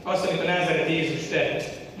azt, amit a názereti Jézus tett.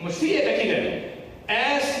 Most figyeljetek ide!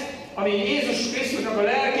 Ez, ami Jézus Krisztusnak a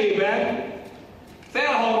lelkében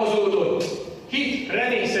felhalmozódott, hit,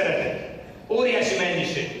 remény, szeretet. Óriási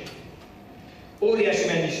mennyiség. Óriási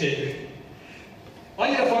mennyiségű.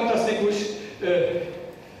 Annyira fantasztikus,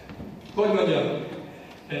 hogy mondjam,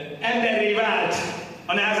 emberré vált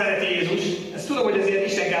a názereti Jézus. Ezt tudom, hogy ez ilyen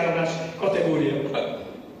istenkáromlás kategória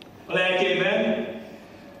a lelkében.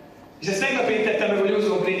 És ezt tegnap én tettem meg, hogy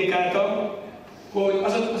Józsefon prédikáltam, hogy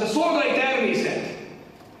az a szolgai természet,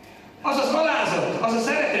 az az alázat, az a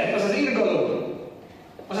szeretet, az az irgalom,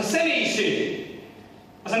 az a személyiség,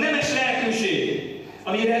 az a nemes lelkűség,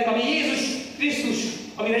 amire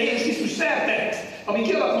Jézus Krisztus szertett, ami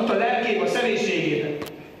kialakult a lelkébe, a személyiségében.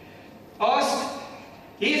 Azt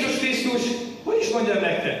Jézus Krisztus, hogy is mondjam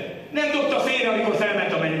nektek, nem dobta félre, amikor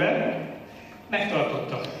felment a mennybe,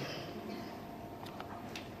 megtartotta.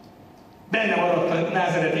 Benne maradt a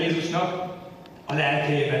názereti Jézusnak a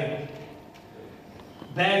lelkében.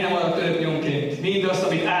 Benne maradt öröknyomként mindazt,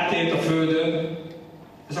 amit átélt a földön,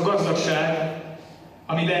 ez a gazdagság,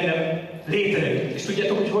 ami benne létrejött. És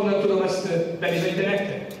tudjátok, hogy honnan tudom ezt bebizonyítani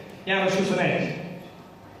nektek? János 21.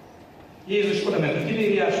 Jézus oda ment a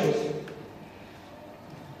Tibériáshoz,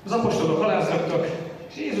 az apostolok halázgattak,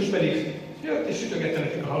 és Jézus pedig jött és sütögette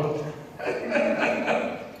nekik a halat.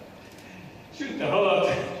 Sütte a halat,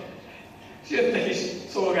 és jöttek is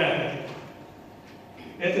szolgálni.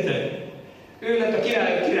 Értitek? Ő lett a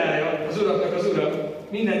királyok királya, az uraknak az ura,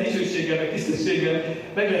 minden dicsőséggel, meg tisztességgel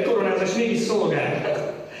meg lett koronázva, és mégis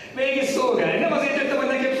szolgál. Mégis szolgál. Nem azért jöttem, hogy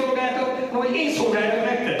nekem szolgáltam, hanem hogy én szolgáljak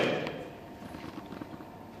nektek.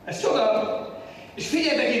 Ez csoda. És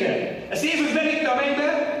figyeljetek ide! Ezt Jézus bevitte a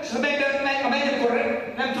mennybe, és a mennybe, amikor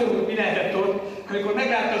nem tudom, mi lehetett ott, amikor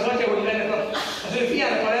meglátta az atya, hogy ennek az ő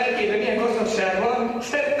fiának a lelkében milyen gazdagság van,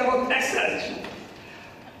 szerettem ott extázisul.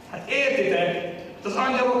 Hát értitek, az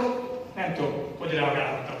angyalok nem tudom, hogy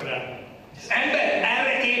reagálhattak rá. Az ember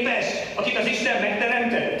erre képes, akit az Isten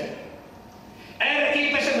megteremtett? Erre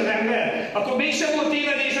képes ez az ember? Akkor mégsem volt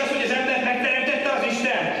tévedés az, hogy az embert megteremtette az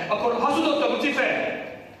Isten? Akkor hazudott a Lucifer?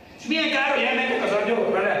 És milyen kár, hogy elmentek az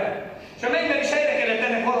angyalok vele? És a mennyben is helyre kellett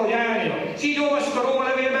ennek valahogy állnia. És így olvassuk a Róma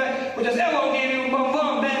levélben, hogy az evangéliumban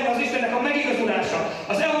van benne az Istennek a megigazulása.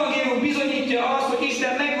 Az evangélium bizonyítja azt, hogy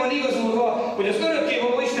Isten meg van igazulva, hogy az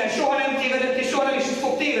örökkévaló Isten soha nem tévedett és soha nem is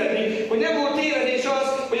fog tévedni, hogy nem volt tévedés az,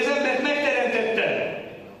 hogy az embert megteremtette.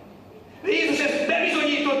 De Jézus ezt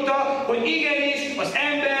bebizonyította, hogy igenis az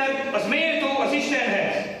ember az méltó az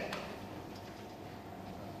Istenhez.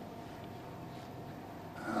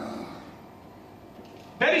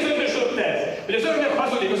 Bebizonyosodott ez, hogy az ördög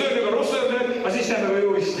hazudik, az ördög a rossz ördög, az Isten meg a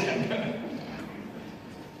jó Isten.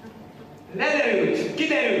 Lederült,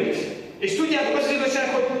 kiderült, és tudjátok az igazság,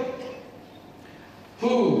 hogy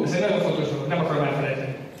ez egy nagyon fontos dolog, nem akarom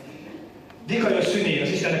elfelejteni. Dikaios szüné, az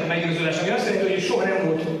Istennek a meggyőződés, ami azt jelenti, hogy soha nem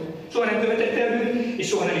volt, soha nem követett el bűn, és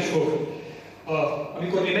soha nem is fog.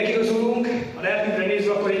 Amikor mi megigazulunk, a lelkünkre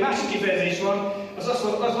nézve, akkor egy másik kifejezés van,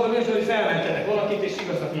 az valami olyan, hogy felmentenek valakit, és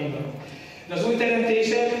igaznak minden. De az új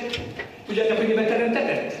teremtésed, tudjátok, hogy miben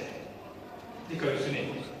teremtetett? Dikaios szüné.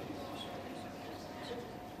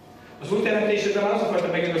 Az új teremtésedben már az a fajta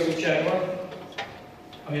megigazultság van,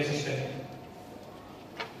 ami az Isten.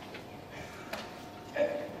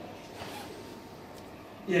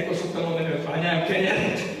 Ilyenkor szoktam mondani, hogy anyám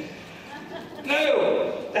kenyeret. Na jó,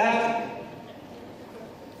 tehát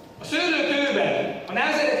a szőlőtőben, a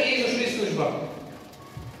názereti Jézus Krisztusban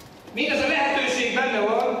mindaz a lehetőség benne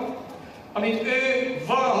van, amit ő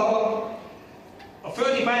valaha a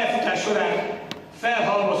földi pályafutás során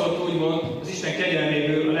felhalmozott úgymond az Isten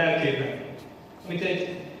kegyelméből a lelkében. Amit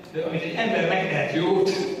egy ember megtehet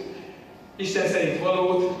jót, Isten szerint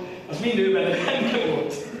valót, az mind őben benne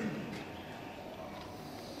volt.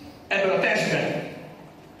 Ebben a testben.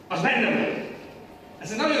 Az benne volt.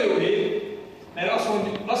 Ez egy nagyon jó hír, mert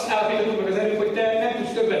azt állapítottuk meg az előbb, hogy te nem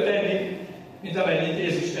tudsz többet tenni, mint amennyit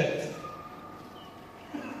Jézus tett.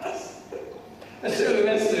 Ez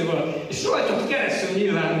szőlő-vesző van. És rajtad keresztül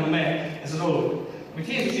nyilvánul meg ez a dolog. Amit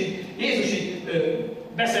Jézus így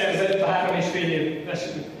beszerzett a 3,5 év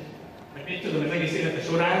meg mit tudom, az egész élete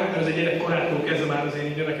során, mert az egy gyerek korától kezdve már azért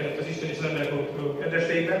így növekedett az Isten és az emberek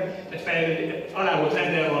kedvességben, tehát alá volt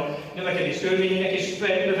rendelve a növekedés törvényének, és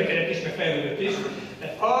növekedett is, meg fejlődött is.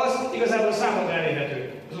 Tehát az igazából számomra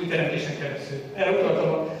elérhető az új teremtésen keresztül. Erre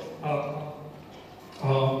utaltam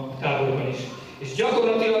a táborban is. És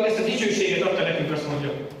gyakorlatilag ezt a dicsőséget adta nekünk, azt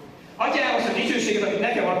mondja. Atyám, azt a dicsőséget, amit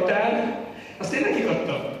nekem adtál, azt én nekik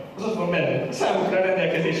adtam. Az ott van benne. A számukra a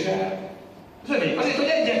rendelkezésre. Azért, hogy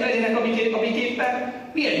egyek legyenek, amiképpen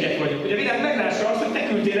mi egyek vagyunk. Hogy a világ meglássa azt, hogy te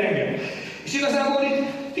küldtél engem. És igazából itt,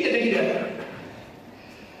 figyeljetek ide!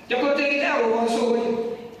 Gyakorlatilag itt arról van szó,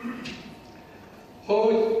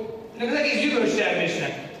 hogy az egész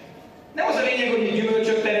gyümölcstermésnek. Nem az a lényeg, hogy mi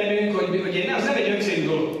gyümölcsöt teremünk, hogy az nem egy öncélú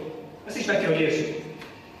dolog. Ezt is meg kell, hogy értsük.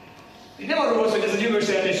 Itt nem arról van szó, hogy ez a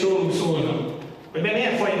gyümölcstermés rólunk szólna. Hogy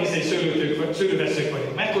milyen fajvízei szőlőveszők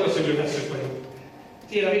vagyunk, mekkora szőlőveszők vagyunk.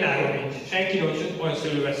 Ilyen a világon nincs. Senki nincs olyan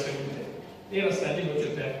szőlővesző, mint én aztán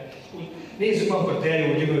gyümölcsöt teremt. Nézzük magunkat, de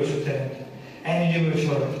jó gyümölcsöt teremt. Ennyi gyümölcs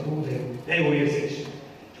maradt, de jó érzés.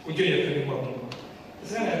 És akkor gyönyörködünk magunkban.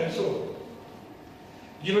 Ez nem erről szól.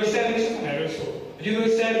 A gyümölcstermés nem erről szól. A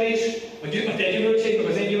gyümölcstermés, a te gyümölcseid,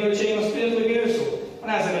 meg az én gyümölcseim, azt tudod, hogy miről szól? A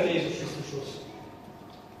názereti Jézus Krisztusról szól.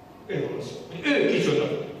 Őről szól. Hogy ő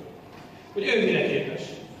kicsoda. Hogy ő mire képes.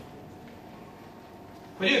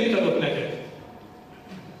 Hogy ő mit adott neked.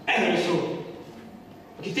 Erről szól.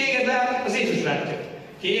 Aki téged lát, az Jézus látja.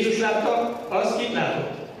 Ki Jézus látta, az kit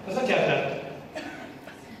látott? Az atyát látta.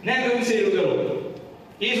 Nem öncélú dolog.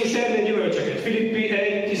 Jézus termel gyümölcsöket. Filippi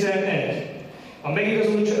 1.11. A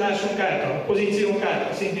megigazulásunk által, a pozíciónk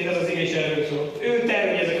által, szintén ez az ige is erről szól. Ő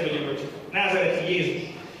termeli ezeket a gyümölcsöket. Názereti Jézus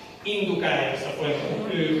indukálja ezt a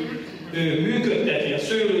folyamatot. Ő működteti a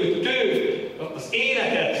szőlőt, az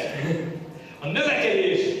életet, a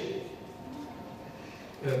növekedést.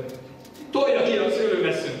 Tolja ki a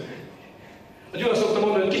szőlőveszőn. A Gyula szokta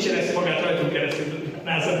mondani, hogy kicsereszi magát rajtunk keresztül,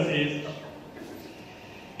 Názereti Jézus.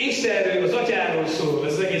 Istenről, az atyáról szól,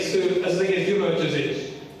 ez az egész gyümölcsözés.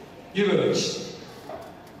 Gyümölcs.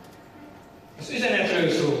 Az üzenetről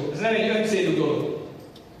szól, ez nem egy öncélú dolog.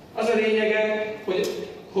 Az a lényege, hogy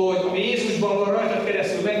ami Jézusban van, rajtad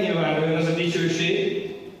keresztül megnyilvánuljon az a dicsőség,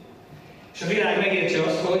 és a világ megértse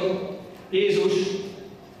azt, hogy Jézus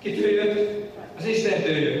kit Kitől jött? Az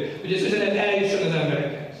Istentől jött. Hogy az üzenet eljusson az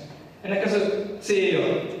emberekhez. Ennek ez a célja.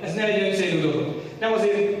 Ez ne egy öncélú dolog. Nem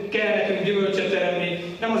azért kell nekünk gyümölcset teremni,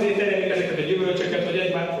 nem azért teremjük ezeket a gyümölcsöket,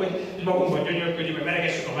 hogy magunkban gyönyörködjünk, meg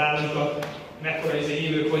meregessük a vállunkat, mekkora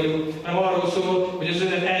hívők vagyunk, hanem arról szól, hogy az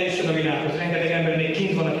üzenet eljusson a világhoz. Rengeteg ember még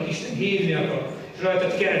kint van, akik Isten hívni akar. És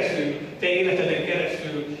rajtad keresztül, te életeden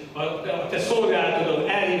keresztül, a te szolgálatodon,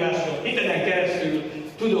 elhívásodon, hiteden keresztül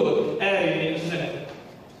tudod elvinni az üzenetet.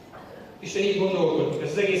 Isten így gondolkodik.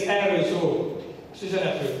 Ez az egész erről szól, az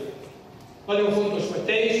üzenetről. Nagyon fontos vagy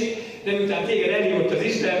te is, de miután téged elhívott az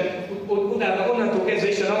Isten, utána onnantól kezdve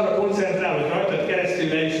Isten arra koncentrál, hogy rajtad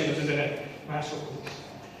keresztül eljusson az üzenet másokhoz.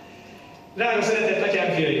 Drága szeretett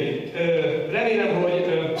atyám, fiaim! Remélem, hogy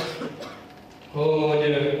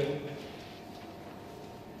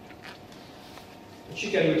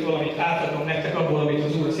sikerült valamit átadnom nektek abból, amit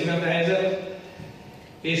az Úr a szívemre helyezett.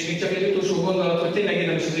 És még csak egy utolsó gondolat, hogy tényleg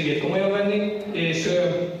érdemes az igét komolyan venni, és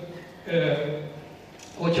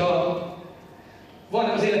hogyha van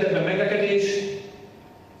az életedben meglekedés,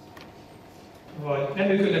 vagy nem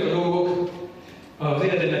működnek a dolgok az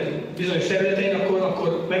életednek bizonyos területein,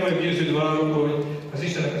 akkor meg vagyok győződve arról, hogy az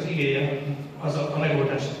Istennek az igéje az a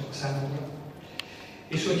megoldásnak a számomra.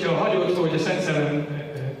 És hogyha hagyod, hogy a Szent Szellem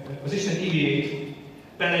az Isten igéjét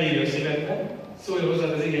beleírja a szívedbe, szólja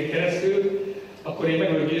hozzád az igén keresztül, akkor én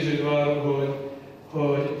meg vagyok győződve arról,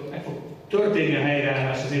 hogy meg fog történni a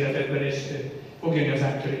helyreállás az életedben, és fog jönni az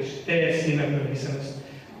áttörés. Teljes szívemből hiszem ezt.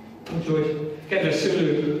 Úgyhogy, kedves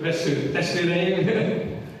szőlővesző testvéreim,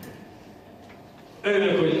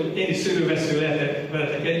 örülök, hogy én is szőlővesző lehetek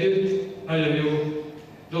veletek együtt. Nagyon jó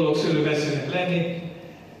dolog szőlőveszőnek lenni.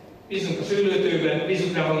 Bízunk a szőlőtőben,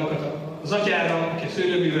 bízunk rá magunkat az atyára, aki a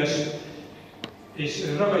szőlőműves, és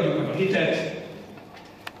ragadjuk meg a hitet,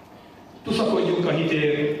 tuszakodjunk a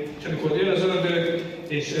hitért, és amikor jön az ördög,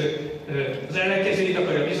 és az ellenkezőjét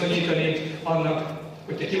akarja bizonyítani annak,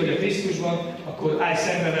 hogy te ki vagy a Krisztusban, akkor állj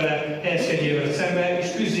szembe vele, helyezkedjél vele szembe, és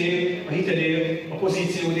küzdjél a hitedért, a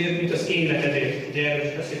pozíciódért, mint az életedért. Ugye erről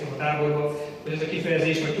is beszéltem a táborban, hogy ez a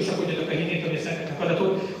kifejezés, hogy tusakodjatok a hitét, ami a Szenteknek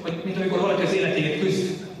adatot, hogy mint amikor valaki az életéért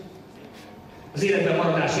küzd. Az életben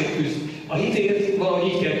maradásért küzd. A hitért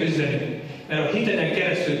valahogy így kell küzdeni. Mert a hiteden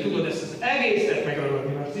keresztül tudod ezt az egészet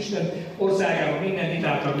megragadni, mert az Isten országában minden hit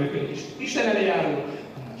által működik. Isten elé járul,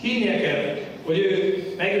 hinnie kell, hogy ő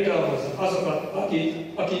megjutalmazza azokat,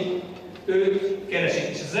 akik őt keresik.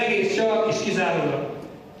 És az egész csak és kizárólag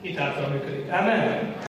hit által működik. Amen?